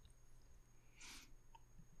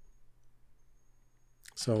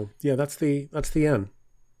 So yeah, that's the N.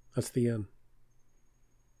 That's the N.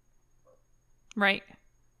 Right.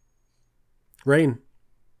 Rain.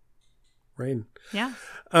 Yeah.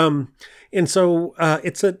 And so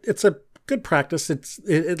it's a good practice.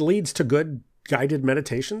 It leads to good guided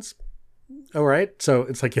meditations. All right. So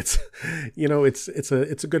it's like it's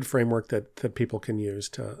a good framework that people can use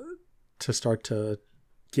to start to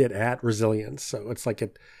get at resilience. So it's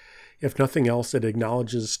like if nothing else, it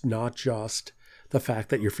acknowledges not just the fact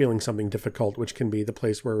that you're feeling something difficult, which can be the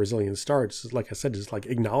place where resilience starts. Like I said, just like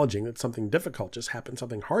acknowledging that something difficult just happened,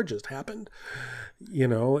 something hard just happened,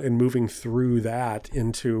 and moving through that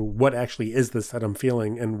into what actually is this that I'm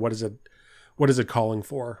feeling, and what is it calling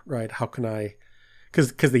for, right? How can I,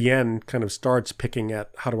 because the Yen kind of starts picking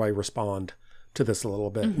at how do I respond to this a little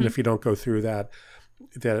bit. Mm-hmm. And if you don't go through that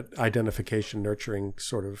identification nurturing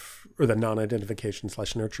sort of, or the non-identification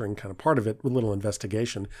 / nurturing kind of part of it with little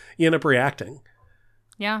investigation, you end up reacting.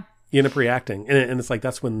 Yeah. You end up reacting. And it's like,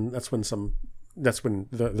 that's when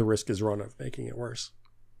the risk is run of making it worse.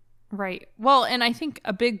 Right. Well, and I think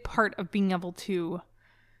a big part of being able to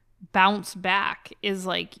bounce back is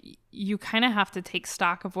like, you kind of have to take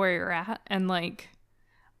stock of where you're at and like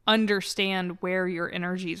understand where your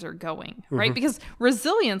energies are going, right? Because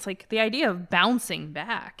resilience, like the idea of bouncing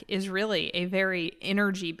back, is really a very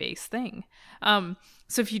energy-based thing.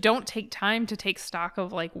 So if you don't take time to take stock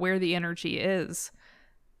of like where the energy is,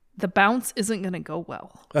 the bounce isn't going to go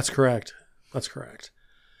well. That's correct.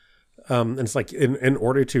 And it's like in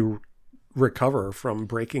order to recover from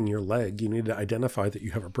breaking your leg, you need to identify that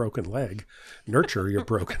you have a broken leg, nurture your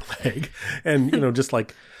broken leg. And, just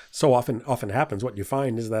like so often happens, what you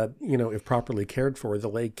find is that, if properly cared for, the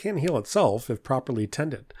leg can heal itself if properly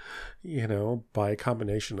tended, by a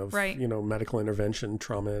combination of, medical intervention,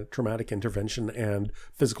 traumatic intervention, and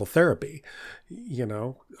physical therapy,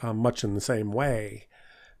 much in the same way.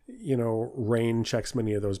 Rain checks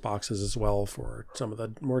many of those boxes as well for some of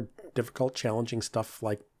the more difficult, challenging stuff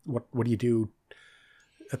like what do you do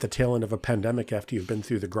at the tail end of a pandemic after you've been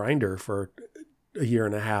through the grinder for a year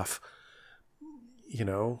and a half,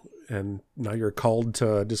 and now you're called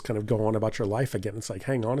to just kind of go on about your life again. It's like,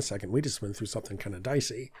 hang on a second, we just went through something kind of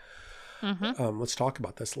dicey. Let's talk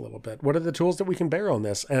about this a little bit. What are the tools that we can bear on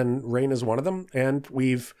this? And RAIN is one of them, and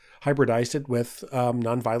we've hybridized it with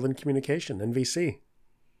nonviolent communication, NVC.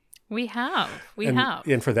 We have.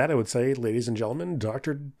 And for that, I would say, ladies and gentlemen,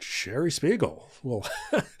 Dr. Sherry Spiegel will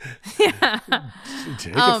take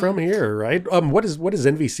it from here, right? What does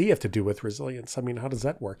NVC have to do with resilience? I mean, how does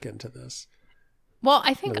that work into this? Well,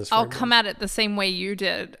 I think I'll come at it the same way you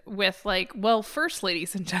did with first,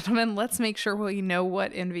 ladies and gentlemen, let's make sure we know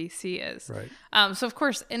what NVC is. Right. So, of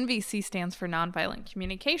course, NVC stands for nonviolent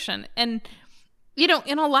communication. And,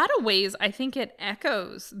 in a lot of ways, I think it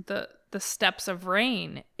echoes the steps of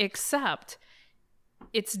RAIN, except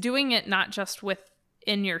it's doing it not just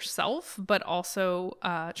within yourself, but also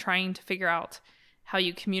trying to figure out how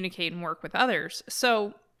you communicate and work with others.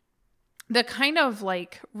 So the kind of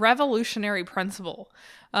revolutionary principle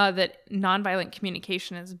that nonviolent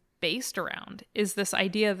communication is based around is this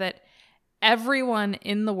idea that everyone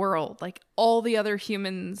in the world, all the other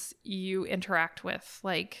humans you interact with,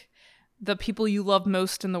 the people you love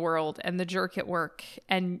most in the world and the jerk at work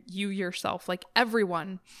and you yourself,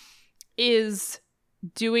 everyone is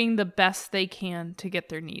doing the best they can to get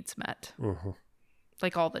their needs met.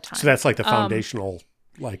 All the time. So that's the foundational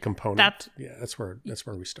component. That's where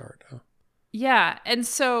we start. Huh? Yeah. And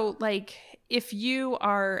so if you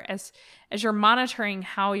are, as you're monitoring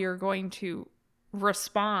how you're going to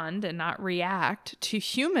respond and not react to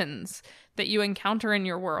humans that you encounter in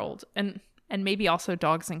your world, and maybe also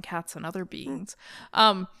dogs and cats and other beings.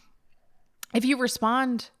 If you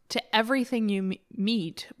respond to everything you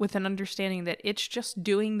meet with an understanding that it's just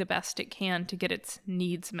doing the best it can to get its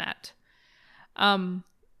needs met,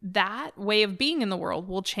 that way of being in the world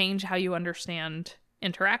will change how you understand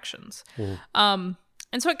interactions. And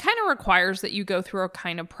so it kind of requires that you go through a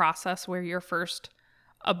kind of process where you're first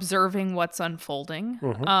observing what's unfolding.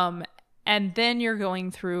 And then you're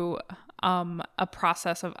going through a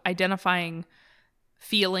process of identifying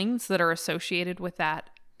feelings that are associated with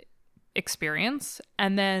that experience,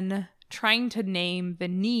 and then trying to name the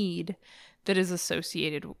need that is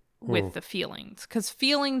associated with the feelings, because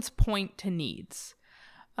feelings point to needs.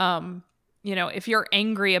 If you're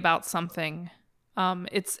angry about something,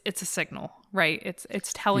 it's a signal, right?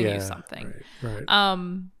 It's telling you something. Right.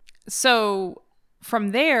 So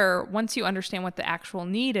from there, once you understand what the actual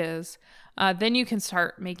need is, then you can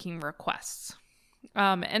start making requests.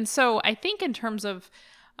 And so I think in terms of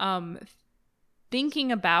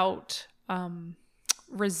thinking about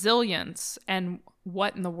resilience and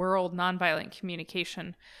what in the world nonviolent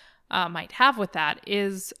communication might have with that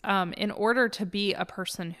is in order to be a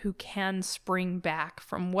person who can spring back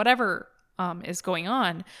from whatever is going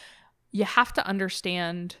on, you have to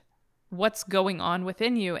understand what's going on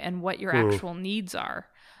within you and what your actual needs are.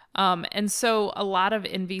 And so a lot of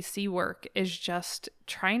NVC work is just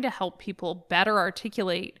trying to help people better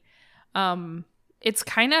articulate. It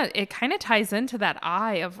kind of ties into that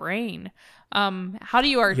I of RAIN. How do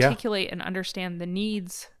you articulate and understand the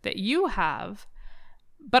needs that you have,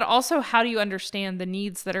 but also how do you understand the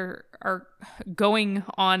needs that are going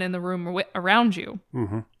on in the room around you?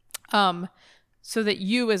 So that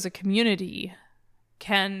you as a community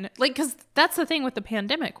can, because that's the thing with the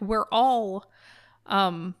pandemic, we're all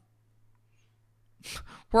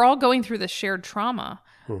going through this shared trauma.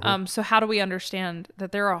 So how do we understand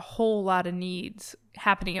that there are a whole lot of needs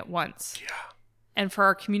happening at once? Yeah. And for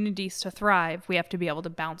our communities to thrive, we have to be able to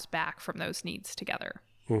bounce back from those needs together.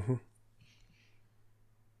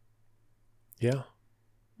 Yeah.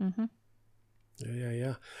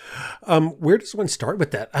 Yeah. Where does one start with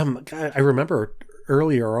that? I remember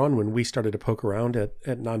earlier on when we started to poke around at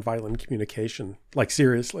nonviolent communication,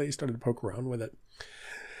 seriously started to poke around with it.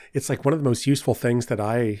 it's like one of the most useful things that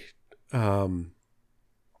I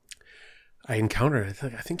encountered.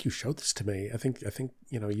 I think you showed this to me. I think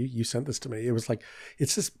you sent this to me. It was like,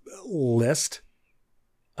 it's this list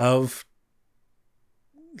of,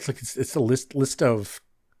 it's a list of,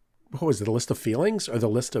 what was it? A list of feelings, or the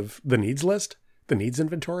list of the needs list, the needs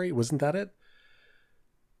inventory? Wasn't that it?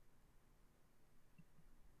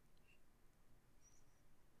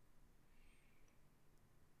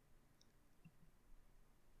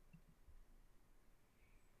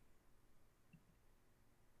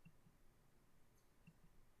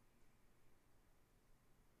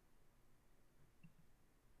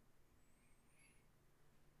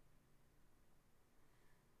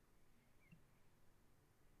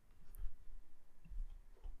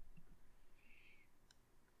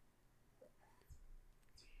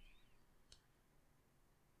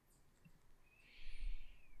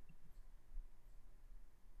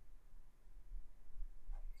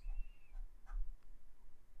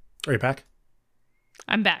 Are you back?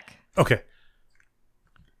 I'm back. Okay.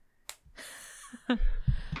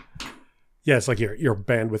 Yeah, it's like your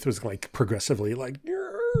bandwidth was like progressively like,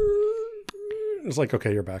 it's like,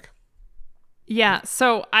 okay, you're back. Yeah,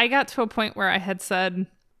 so I got to a point where I had said,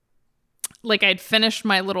 like, I'd finished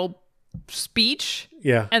my little speech.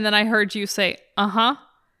 Yeah. And then I heard you say, uh-huh.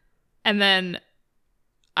 And then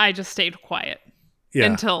I just stayed quiet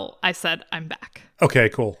until I said, I'm back. Okay,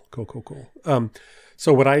 cool.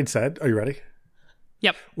 So what I had said, are you ready?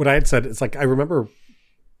 Yep. What I had said, it's like, I remember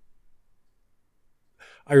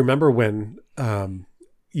when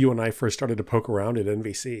you and I first started to poke around at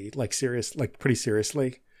NVC, like pretty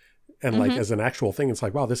seriously. And like as an actual thing, it's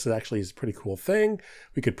like, wow, this is actually a pretty cool thing.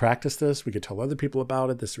 We could practice this. We could tell other people about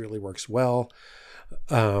it. This really works well.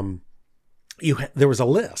 There was a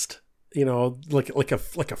list, like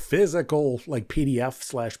a physical like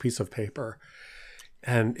PDF / piece of paper.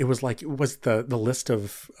 And it was like, it was the list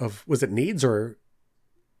of was it needs or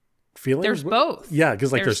feelings? There's both. Yeah,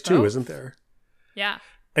 because like there's two, both. Isn't there? Yeah.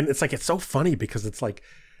 And it's like, it's so funny because it's like,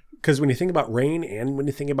 because when you think about RAIN and when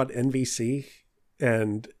you think about NVC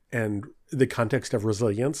and the context of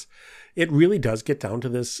resilience, it really does get down to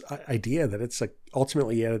this idea that it's like,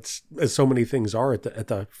 ultimately, it's, as so many things are at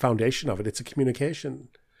the foundation of it, it's a communication,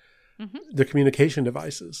 the communication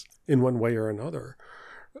devices in one way or another.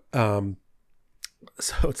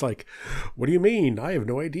 So it's like, what do you mean? I have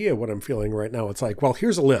no idea what I'm feeling right now. It's like, well,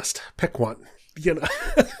 here's a list. Pick one.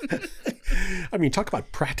 I mean, talk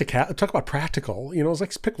about practical. It's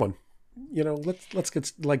like, pick one. Let's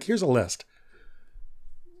get like, here's a list.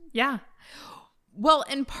 Yeah. Well,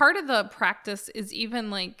 and part of the practice is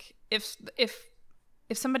even like if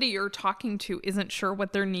somebody you're talking to isn't sure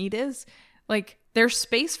what their need is, like there's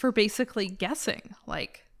space for basically guessing.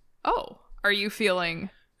 Like, oh, are you feeling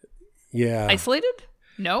isolated?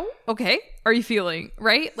 No? Okay. Are you feeling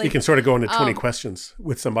right? Like, you can sort of go into 20 questions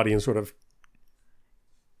with somebody and sort of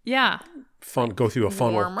go through a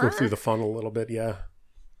funnel, warmer? Go through the funnel a little bit. Yeah.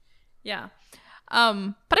 Yeah.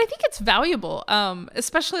 But I think it's valuable,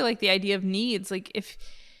 especially like the idea of needs. Like if,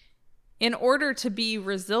 in order to be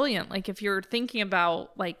resilient, like if you're thinking about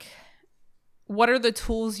like, what are the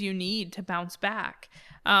tools you need to bounce back?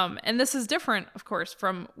 And this is different, of course,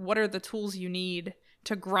 from what are the tools you need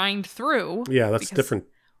to grind through. Yeah, that's different.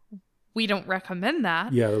 We don't recommend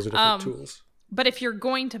that. Yeah, those are different tools. But if you're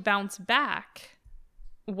going to bounce back,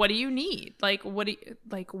 what do you need? Like,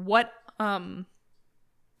 what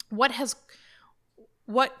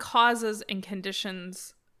causes and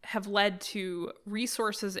conditions have led to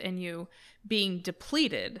resources in you being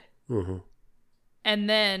depleted? Mm-hmm. And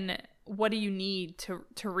then what do you need to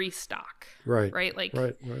restock? Right. Right. Like,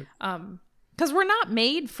 right. Because we're not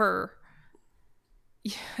made for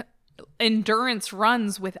endurance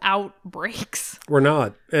runs without breaks. We're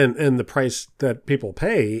not. And the price that people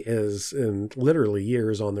pay is in literally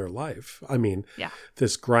years on their life. I mean,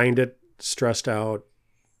 this grinded, stressed out,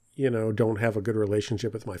 don't have a good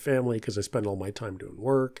relationship with my family because I spend all my time doing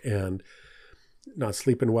work and not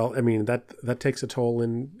sleeping well. I mean, that takes a toll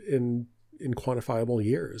in quantifiable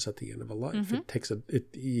years at the end of a life. Mm-hmm.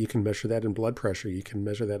 You can measure that in blood pressure. You can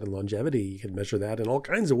measure that in longevity. You can measure that in all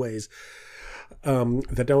kinds of ways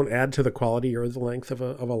that don't add to the quality or the length of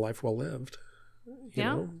a life well lived. You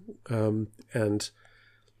know? And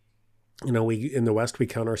we in the West, we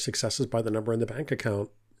count our successes by the number in the bank account.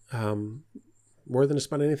 More than to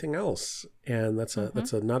spend anything else. And that's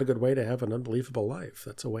not a good way to have an unbelievable life.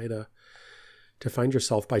 That's a way to find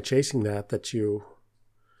yourself by chasing that you,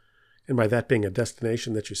 and by that being a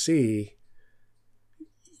destination that you see,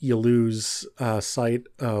 you lose sight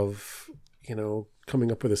of,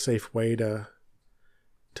 coming up with a safe way to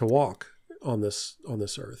walk. on this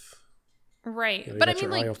earth. Right. You but I mean,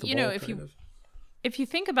 like, if you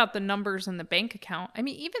think about the numbers in the bank account, I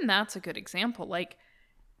mean, even that's a good example. Like,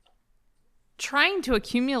 trying to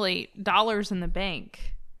accumulate dollars in the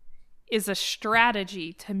bank is a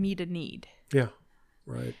strategy to meet a need. Yeah.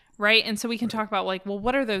 Right. Right. And so we can talk about, like, well,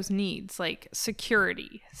 what are those needs? Like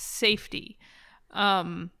security, safety,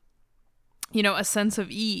 a sense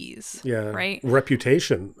of ease. Yeah. Right.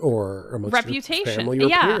 Reputation or reputation. Family or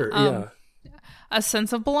peer. A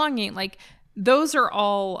sense of belonging. Like, those are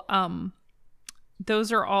all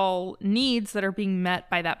needs that are being met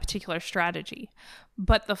by that particular strategy.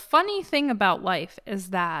 But the funny thing about life is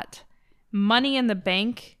that money in the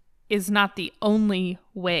bank is not the only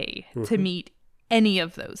way to meet any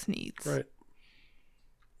of those needs. Right.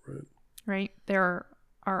 Right. There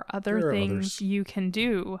are other things you can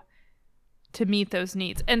do to meet those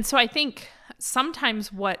needs. And so I think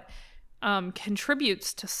sometimes what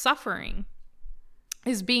contributes to suffering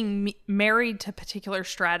is being married to particular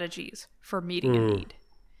strategies for meeting a need.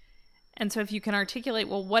 And so if you can articulate,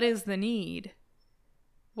 well, what is the need?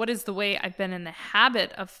 What is the way I've been in the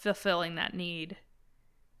habit of fulfilling that need?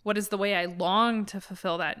 What is the way I long to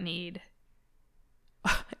fulfill that need?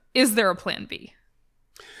 Is there a plan B?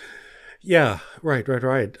 Yeah, right.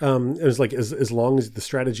 It was like, as long as the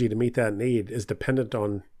strategy to meet that need is dependent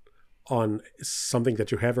on something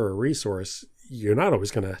that you have or a resource, it's not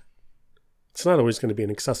always going to be an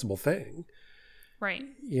accessible thing. Right.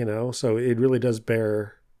 So it really does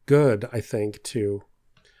bear good, I think, to,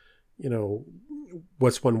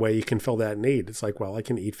 what's one way you can fill that need? It's like, well, I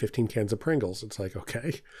can eat 15 cans of Pringles. It's like,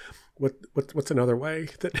 okay, what's another way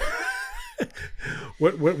that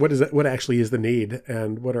what is that? What actually is the need,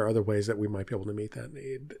 and what are other ways that we might be able to meet that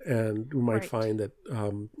need? And we might find that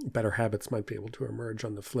better habits might be able to emerge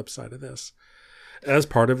on the flip side of this as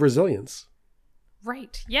part of resilience.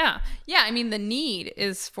 Right. Yeah. Yeah. I mean, the need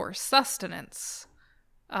is for sustenance.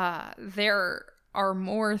 There are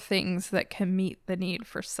more things that can meet the need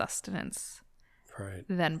for sustenance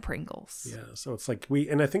than Pringles. Yeah. So it's like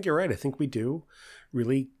and I think you're right. I think we do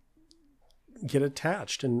really get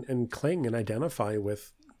attached and cling and identify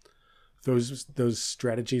with those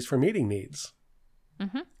strategies for meeting needs.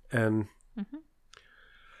 And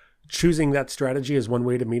choosing that strategy as one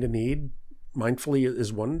way to meet a need mindfully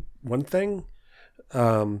is one thing.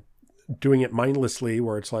 Doing it mindlessly,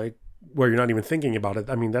 where it's like, where you're not even thinking about it,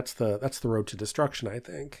 I mean, that's the road to destruction, I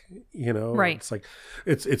think. Right. It's like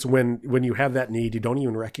it's when you have that need, you don't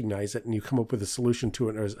even recognize it, and you come up with a solution to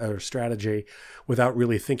it or a strategy without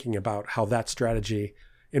really thinking about how that strategy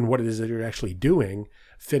and what it is that you're actually doing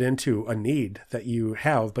fit into a need that you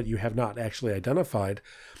have, but you have not actually identified.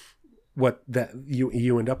 What that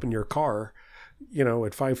you end up in your car, at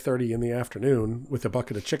 5:30 in the afternoon with a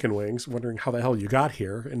bucket of chicken wings, wondering how the hell you got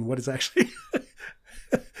here and what is actually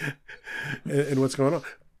and what's going on.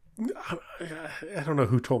 I don't know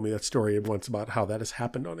who told me that story once about how that has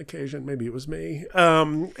happened on occasion. Maybe it was me.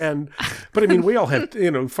 But I mean, we all have,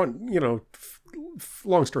 fun,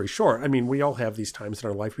 long story short, I mean, we all have these times in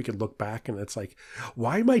our life we could look back and it's like,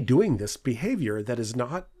 why am I doing this behavior that is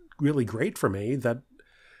not really great for me? That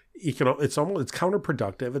it's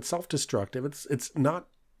counterproductive. It's self-destructive. It's not,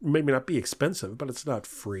 maybe not be expensive, but it's not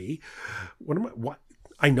free. What?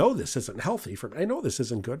 I know this isn't healthy for me. I know this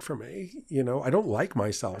isn't good for me. I don't like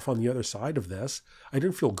myself on the other side of this. I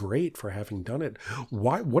didn't feel great for having done it.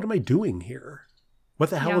 Why? What am I doing here?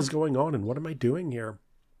 What the hell is going on? And what am I doing here?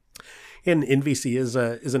 And NVC is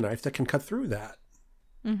a knife that can cut through that.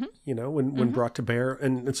 When brought to bear,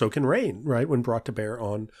 and so can RAIN, right? When brought to bear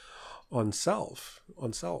on self.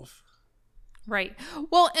 Right.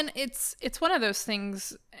 Well, and it's one of those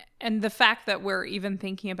things, and the fact that we're even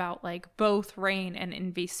thinking about like both RAIN and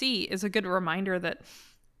NVC is a good reminder that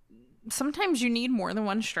sometimes you need more than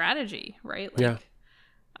one strategy, right? Like,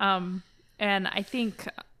 and I think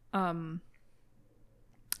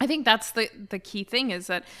that's the key thing, is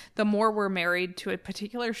that the more we're married to a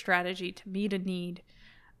particular strategy to meet a need,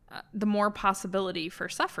 the more possibility for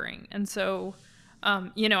suffering. And so,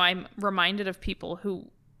 I'm reminded of people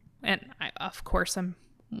who, and of course I'm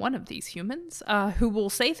one of these humans, who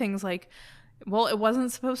will say things like, well, it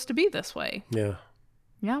wasn't supposed to be this way. Yeah.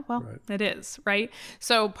 Yeah, well, It is, right?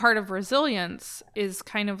 So part of resilience is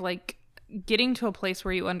kind of like getting to a place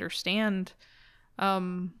where you understand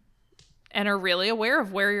and are really aware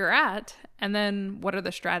of where you're at, and then what are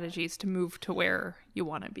the strategies to move to where you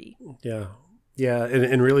want to be. Yeah. Yeah,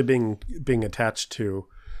 and really being attached to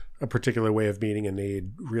a particular way of meeting a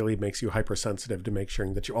need really makes you hypersensitive to make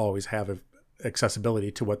sure that you always have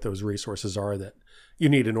accessibility to what those resources are that you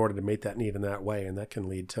need in order to meet that need in that way. And that can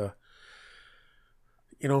lead to,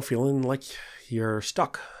 feeling like you're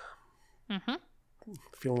stuck. Mm-hmm.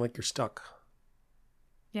 Feeling like you're stuck.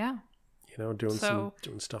 Yeah. Doing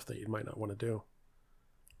stuff that you might not want to do.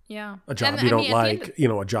 Yeah. A job you don't like,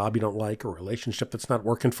 a job you don't like, a relationship that's not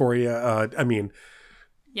working for you.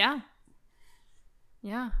 Yeah.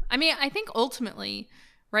 Yeah. I think ultimately,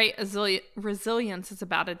 right, resilience is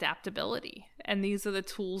about adaptability. And these are the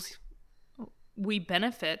tools we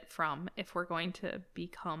benefit from if we're going to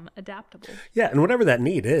become adaptable. Yeah, and whatever that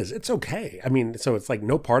need is, it's okay. So it's like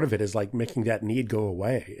no part of it is like making that need go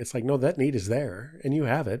away. It's like, no, that need is there and you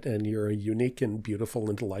have it, and you're a unique and beautiful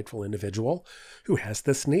and delightful individual who has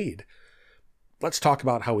this need. Let's talk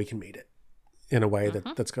about how we can meet it in a way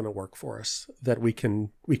that's going to work for us, that we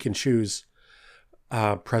can choose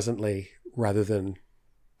presently rather than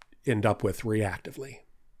end up with reactively.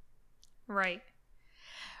 Right.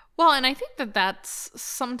 Well, and I think that's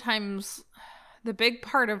sometimes the big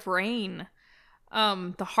part of RAINN.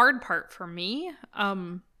 The hard part for me,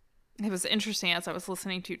 it was interesting as I was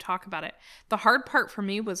listening to you talk about it. The hard part for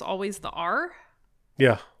me was always the R.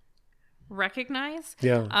 Yeah. Recognize.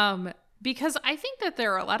 Yeah. Because I think that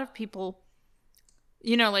there are a lot of people,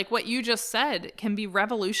 like what you just said can be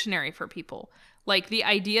revolutionary for people. Like the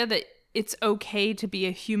idea that it's okay to be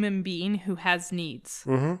a human being who has needs.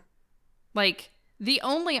 Mm-hmm. Like, the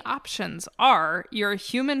only options are you're a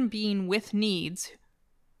human being with needs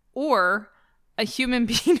or a human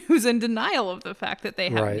being who's in denial of the fact that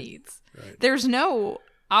they have needs. Right. There's no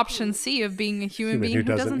option C of being a human being who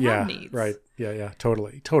doesn't have needs. Right. Yeah.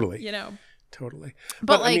 Totally. Totally.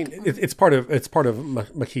 But it's part of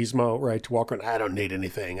machismo, right? To walk around, I don't need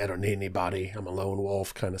anything. I don't need anybody. I'm a lone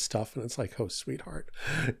wolf kind of stuff. And it's like, oh, sweetheart.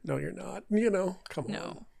 No, you're not. Come on.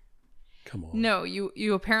 No. Come on. No,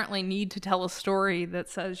 you apparently need to tell a story that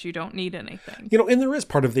says you don't need anything. And there is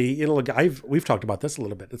part of the, we've talked about this a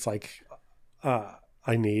little bit. It's like,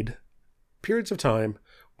 I need periods of time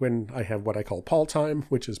when I have what I call Paul time,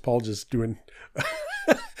 which is Paul just doing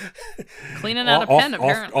cleaning out a pen,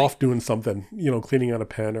 apparently. Off doing something, cleaning out a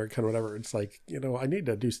pen or kind of whatever. It's like, I need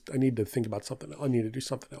to think about something. I need to do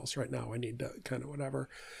something else right now. I need to kind of whatever,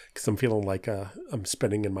 because I'm feeling like I'm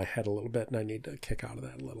spinning in my head a little bit and I need to kick out of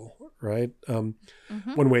that a little, right?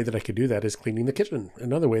 One way that I could do that is cleaning the kitchen.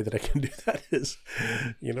 Another way that I can do that is,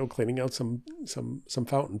 cleaning out some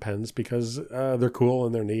fountain pens because they're cool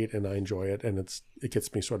and they're neat and I enjoy it, and it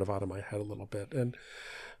gets me sort of out of my head a little bit. And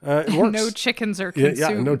it works. No chickens are consumed.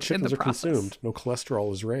 Yeah, no chickens are process. consumed. No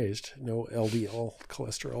cholesterol is raised. No LDL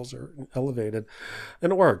cholesterols are elevated,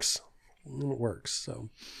 and it works. So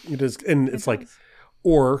it is, and it's like,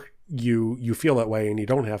 or you feel that way and you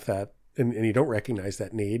don't have that, and you don't recognize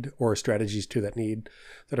that need or strategies to that need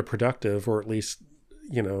that are productive, or at least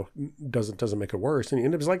doesn't make it worse, and you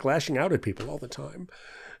end up like lashing out at people all the time.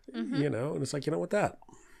 And it's like, that.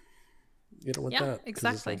 That.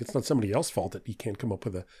 Exactly. It's not somebody else's fault that you can't come up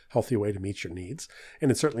with a healthy way to meet your needs. And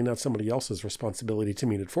it's certainly not somebody else's responsibility to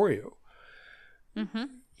meet it for you.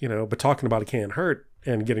 But talking about it can't hurt,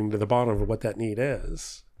 and getting to the bottom of what that need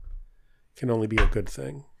is can only be a good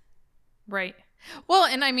thing. Right. Well,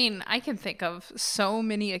 and I can think of so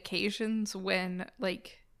many occasions when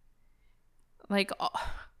like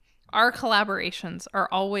our collaborations are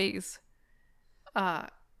always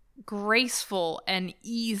graceful and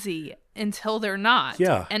easy until they're not.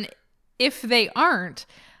 Yeah. And if they aren't,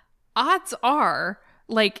 odds are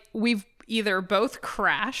like we've either both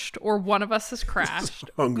crashed or one of us has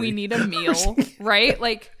crashed. We need a meal, right?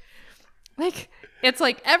 Like it's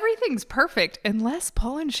like everything's perfect unless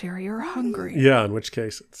Paul and Sherry are hungry. Yeah, in which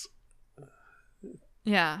case it's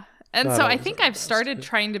yeah. And so I think I've started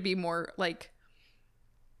trying to be more like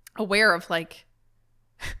aware of like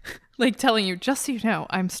telling you, just so you know,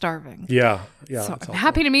 I'm starving. Yeah. So I'm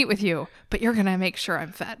happy to meet with you, but you're gonna make sure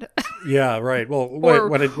I'm fed. Yeah, right. Well,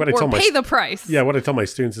 what I tell pay the price. Yeah, what I tell my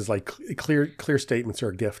students is like clear statements are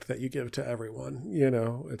a gift that you give to everyone.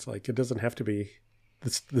 It's like it doesn't have to be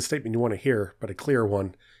the statement you want to hear, but a clear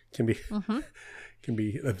one can be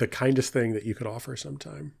the kindest thing that you could offer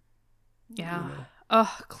sometime. Yeah.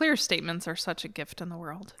 Clear statements are such a gift in the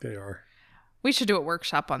world. They are. We should do a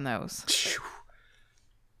workshop on those.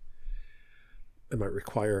 It might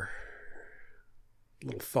require a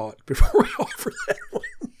little thought before we offer that one.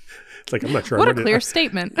 It's like, I'm not sure. What a clear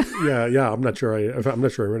statement. Yeah. I'm not sure. I'm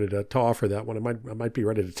ready to offer that one. I might be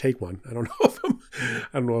ready to take one. I don't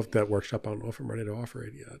know if that workshop. I don't know if I'm ready to offer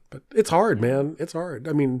it yet. But it's hard, man. It's hard.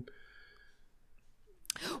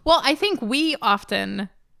 Well, I think we often.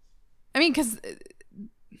 Because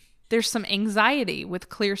there's some anxiety with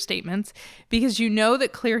clear statements because that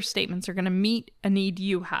clear statements are going to meet a need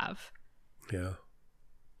you have. Yeah.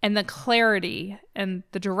 And the clarity and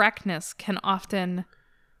the directness can often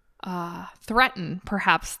threaten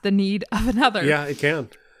perhaps the need of another. Yeah, it can.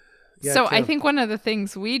 Yeah, so I think one of the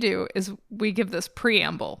things we do is we give this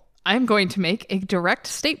preamble. I'm going to make a direct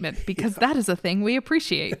statement because that is a thing we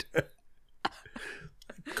appreciate.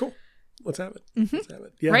 Cool. Let's have it. Mm-hmm. Let's have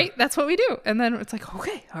it. Yeah. Right? That's what we do. And then it's like,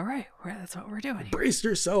 okay, all right. That's what we're doing here. Brace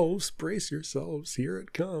yourselves. Here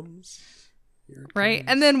it comes. Right?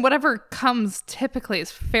 And then whatever comes typically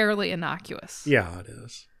is fairly innocuous. Yeah, it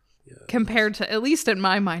is. Yeah, compared to, at least in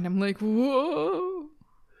my mind, I'm like, whoa.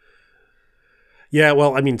 Yeah,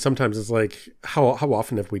 well, I mean, sometimes it's like, how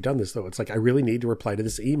often have we done this, though? It's like, I really need to reply to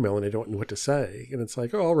this email and I don't know what to say. And it's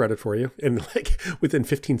like, oh, I'll write it for you. And like within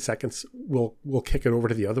 15 seconds, we'll kick it over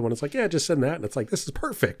to the other one. It's like, yeah, just send that. And it's like, this is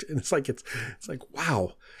perfect. And it's like,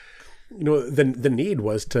 wow. You know, the need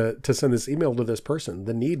was to send this email to this person.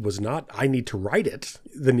 The need was not, I need to write it.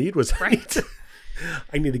 The need was, right.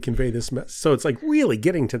 I need to convey this message. So it's like really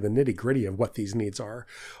getting to the nitty gritty of what these needs are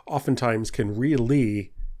oftentimes can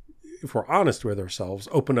really, if we're honest with ourselves,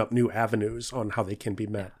 open up new avenues on how they can be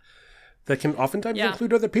met. That can oftentimes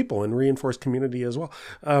include other people and reinforce community as well.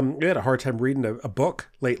 We had a hard time reading a book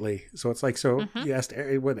lately. So it's like, you asked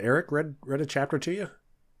what Eric read a chapter to you?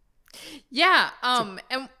 Yeah.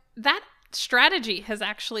 And that strategy has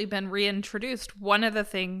actually been reintroduced. One of the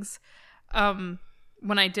things,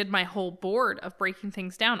 when I did my whole board of breaking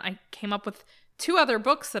things down, I came up with 2 other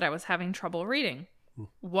books that I was having trouble reading.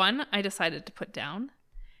 One I decided to put down.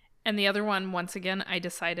 And the other one, once again, I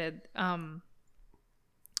decided,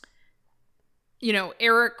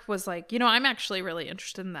 Eric was like, I'm actually really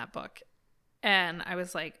interested in that book. And I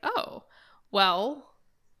was like, oh, well,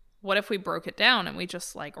 what if we broke it down and we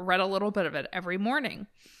just like read a little bit of it every morning?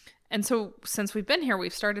 And so since we've been here,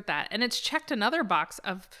 we've started that. And it's checked another box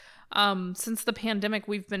of, since the pandemic,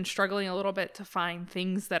 we've been struggling a little bit to find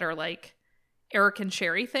things that are like Eric and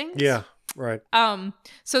Sherry things. Yeah. Right.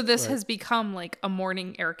 So this has become like a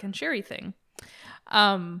morning Eric and Sherry thing.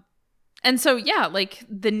 And so, yeah, like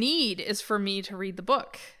the need is for me to read the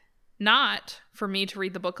book, not for me to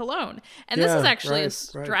read the book alone. And this is actually a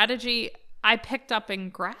strategy I picked up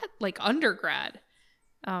in undergrad.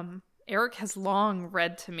 Eric has long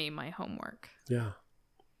read to me my homework. Yeah.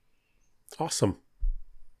 Awesome.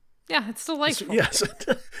 Yeah, it's delightful. Yes.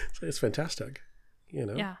 It's fantastic.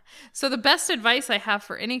 Yeah. So the best advice I have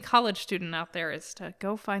for any college student out there is to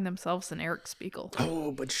go find themselves an Eric Spiegel.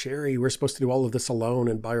 Oh, but Sherry, we're supposed to do all of this alone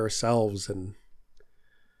and by ourselves, and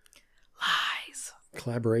lies.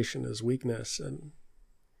 Collaboration is weakness, and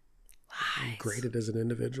lies. Graded as an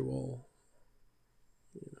individual.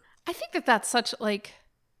 I think that that's such like.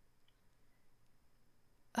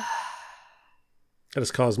 That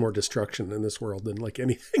has caused more destruction in this world than like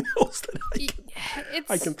anything else that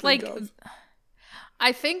I can think of.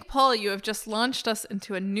 I think, Paul, you have just launched us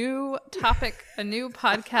into a new topic, a new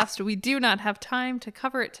podcast. We do not have time to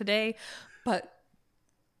cover it today, but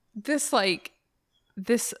this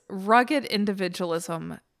rugged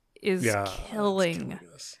individualism is killing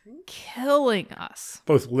us.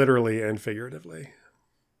 Both literally and figuratively.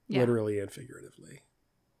 Yeah. Literally and figuratively.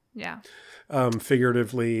 Yeah.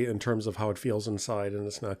 Figuratively in terms of how it feels inside and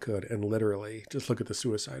it's not good. And literally, just look at the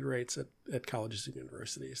suicide rates at colleges and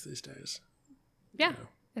universities these days. Yeah,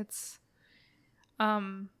 it's,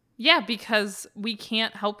 because we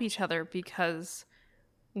can't help each other because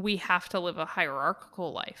we have to live a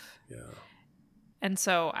hierarchical life. Yeah. And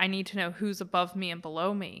so I need to know who's above me and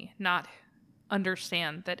below me, not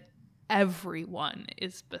understand that everyone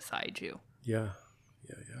is beside you. Yeah.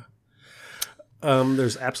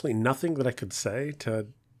 There's absolutely nothing that I could say to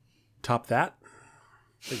top that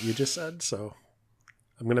you just said, so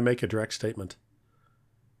I'm going to make a direct statement.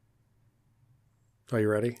 Are you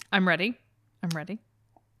ready? I'm ready.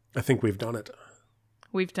 I think we've done it.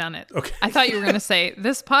 We've done it. Okay. I thought you were going to say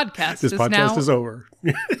this podcast is over.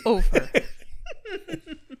 Over.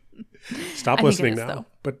 Stop listening now, though.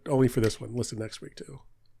 But only for this one. Listen next week too.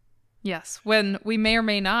 Yes, when we may or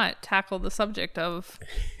may not tackle the subject of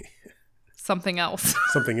something else.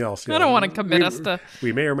 Something else. Yeah. I don't want to commit us to.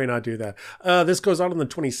 We may or may not do that. This goes out on the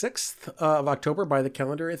 26th of October by the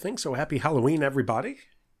calendar, I think. So happy Halloween, everybody.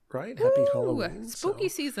 Right? Happy Halloween. Spooky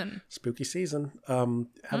season. Spooky season.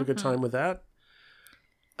 Have a good time with that.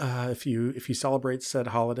 If you celebrate said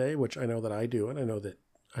holiday, which I know that I do, and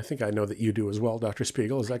I think I know that you do as well, Dr.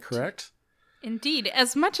 Spiegel. Is that correct? Indeed.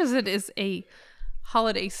 As much as it is a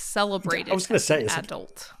holiday celebrated, I was going to say,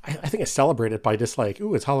 adult. I think I celebrate it by just like,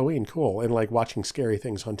 ooh, it's Halloween, cool, and like watching scary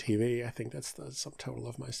things on TV. I think that's the sum total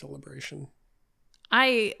of my celebration.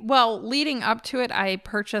 Leading up to it, I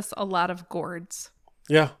purchased a lot of gourds.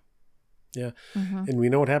 Yeah. Yeah. Mm-hmm. And we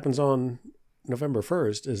know what happens on November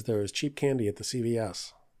 1st is there's cheap candy at the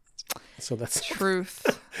CVS. So that's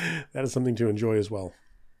truth. That is something to enjoy as well.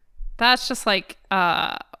 That's just like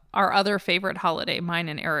our other favorite holiday, mine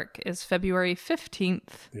and Eric, is February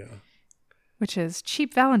 15th. Yeah. Which is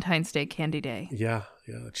cheap Valentine's Day candy day. Yeah.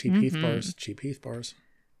 Yeah. Cheap Heath bars. Cheap Heath bars.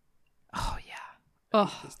 Oh, yeah.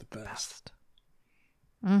 Oh, it's the best.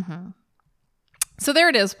 Mm-hmm. So there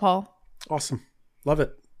it is, Paul. Awesome. Love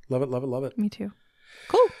it. Love it, love it, love it. Me too.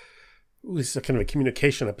 Cool. Ooh, this is a kind of a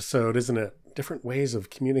communication episode, isn't it? Different ways of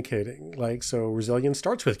communicating. Like, so resilience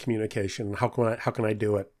starts with communication. How can I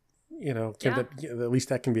do it? You know, at least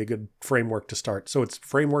that can be a good framework to start. So it's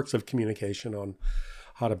frameworks of communication on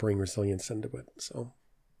how to bring resilience into it. So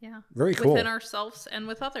yeah, very cool. Within ourselves and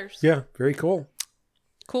with others. Yeah, very cool.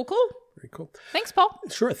 Cool. Very cool. Thanks, Paul.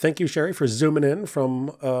 Sure. Thank you, Sherry, for zooming in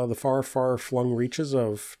from the far, far flung reaches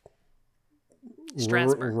of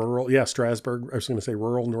Strasburg. Rural. Strasburg. I was going to say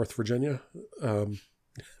rural North Virginia.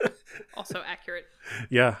 Also accurate.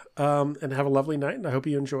 Yeah. And have a lovely night. And I hope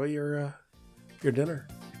you enjoy your dinner.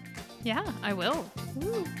 Yeah, I will.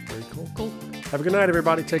 Ooh. Very cool. Cool. Have a good night,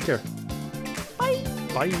 everybody. Take care. Bye.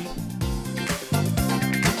 Bye.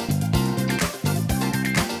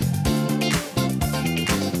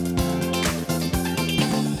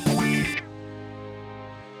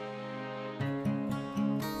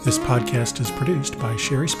 This podcast is produced by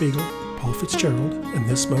Sherry Spiegel, Paul Fitzgerald, and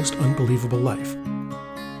This Most Unbelievable Life.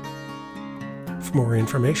 For more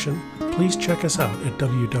information, please check us out at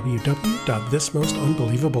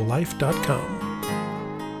www.thismostunbelievablelife.com.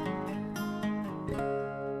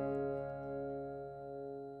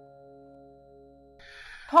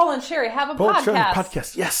 Paul and Sherry have a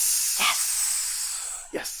podcast. Yes.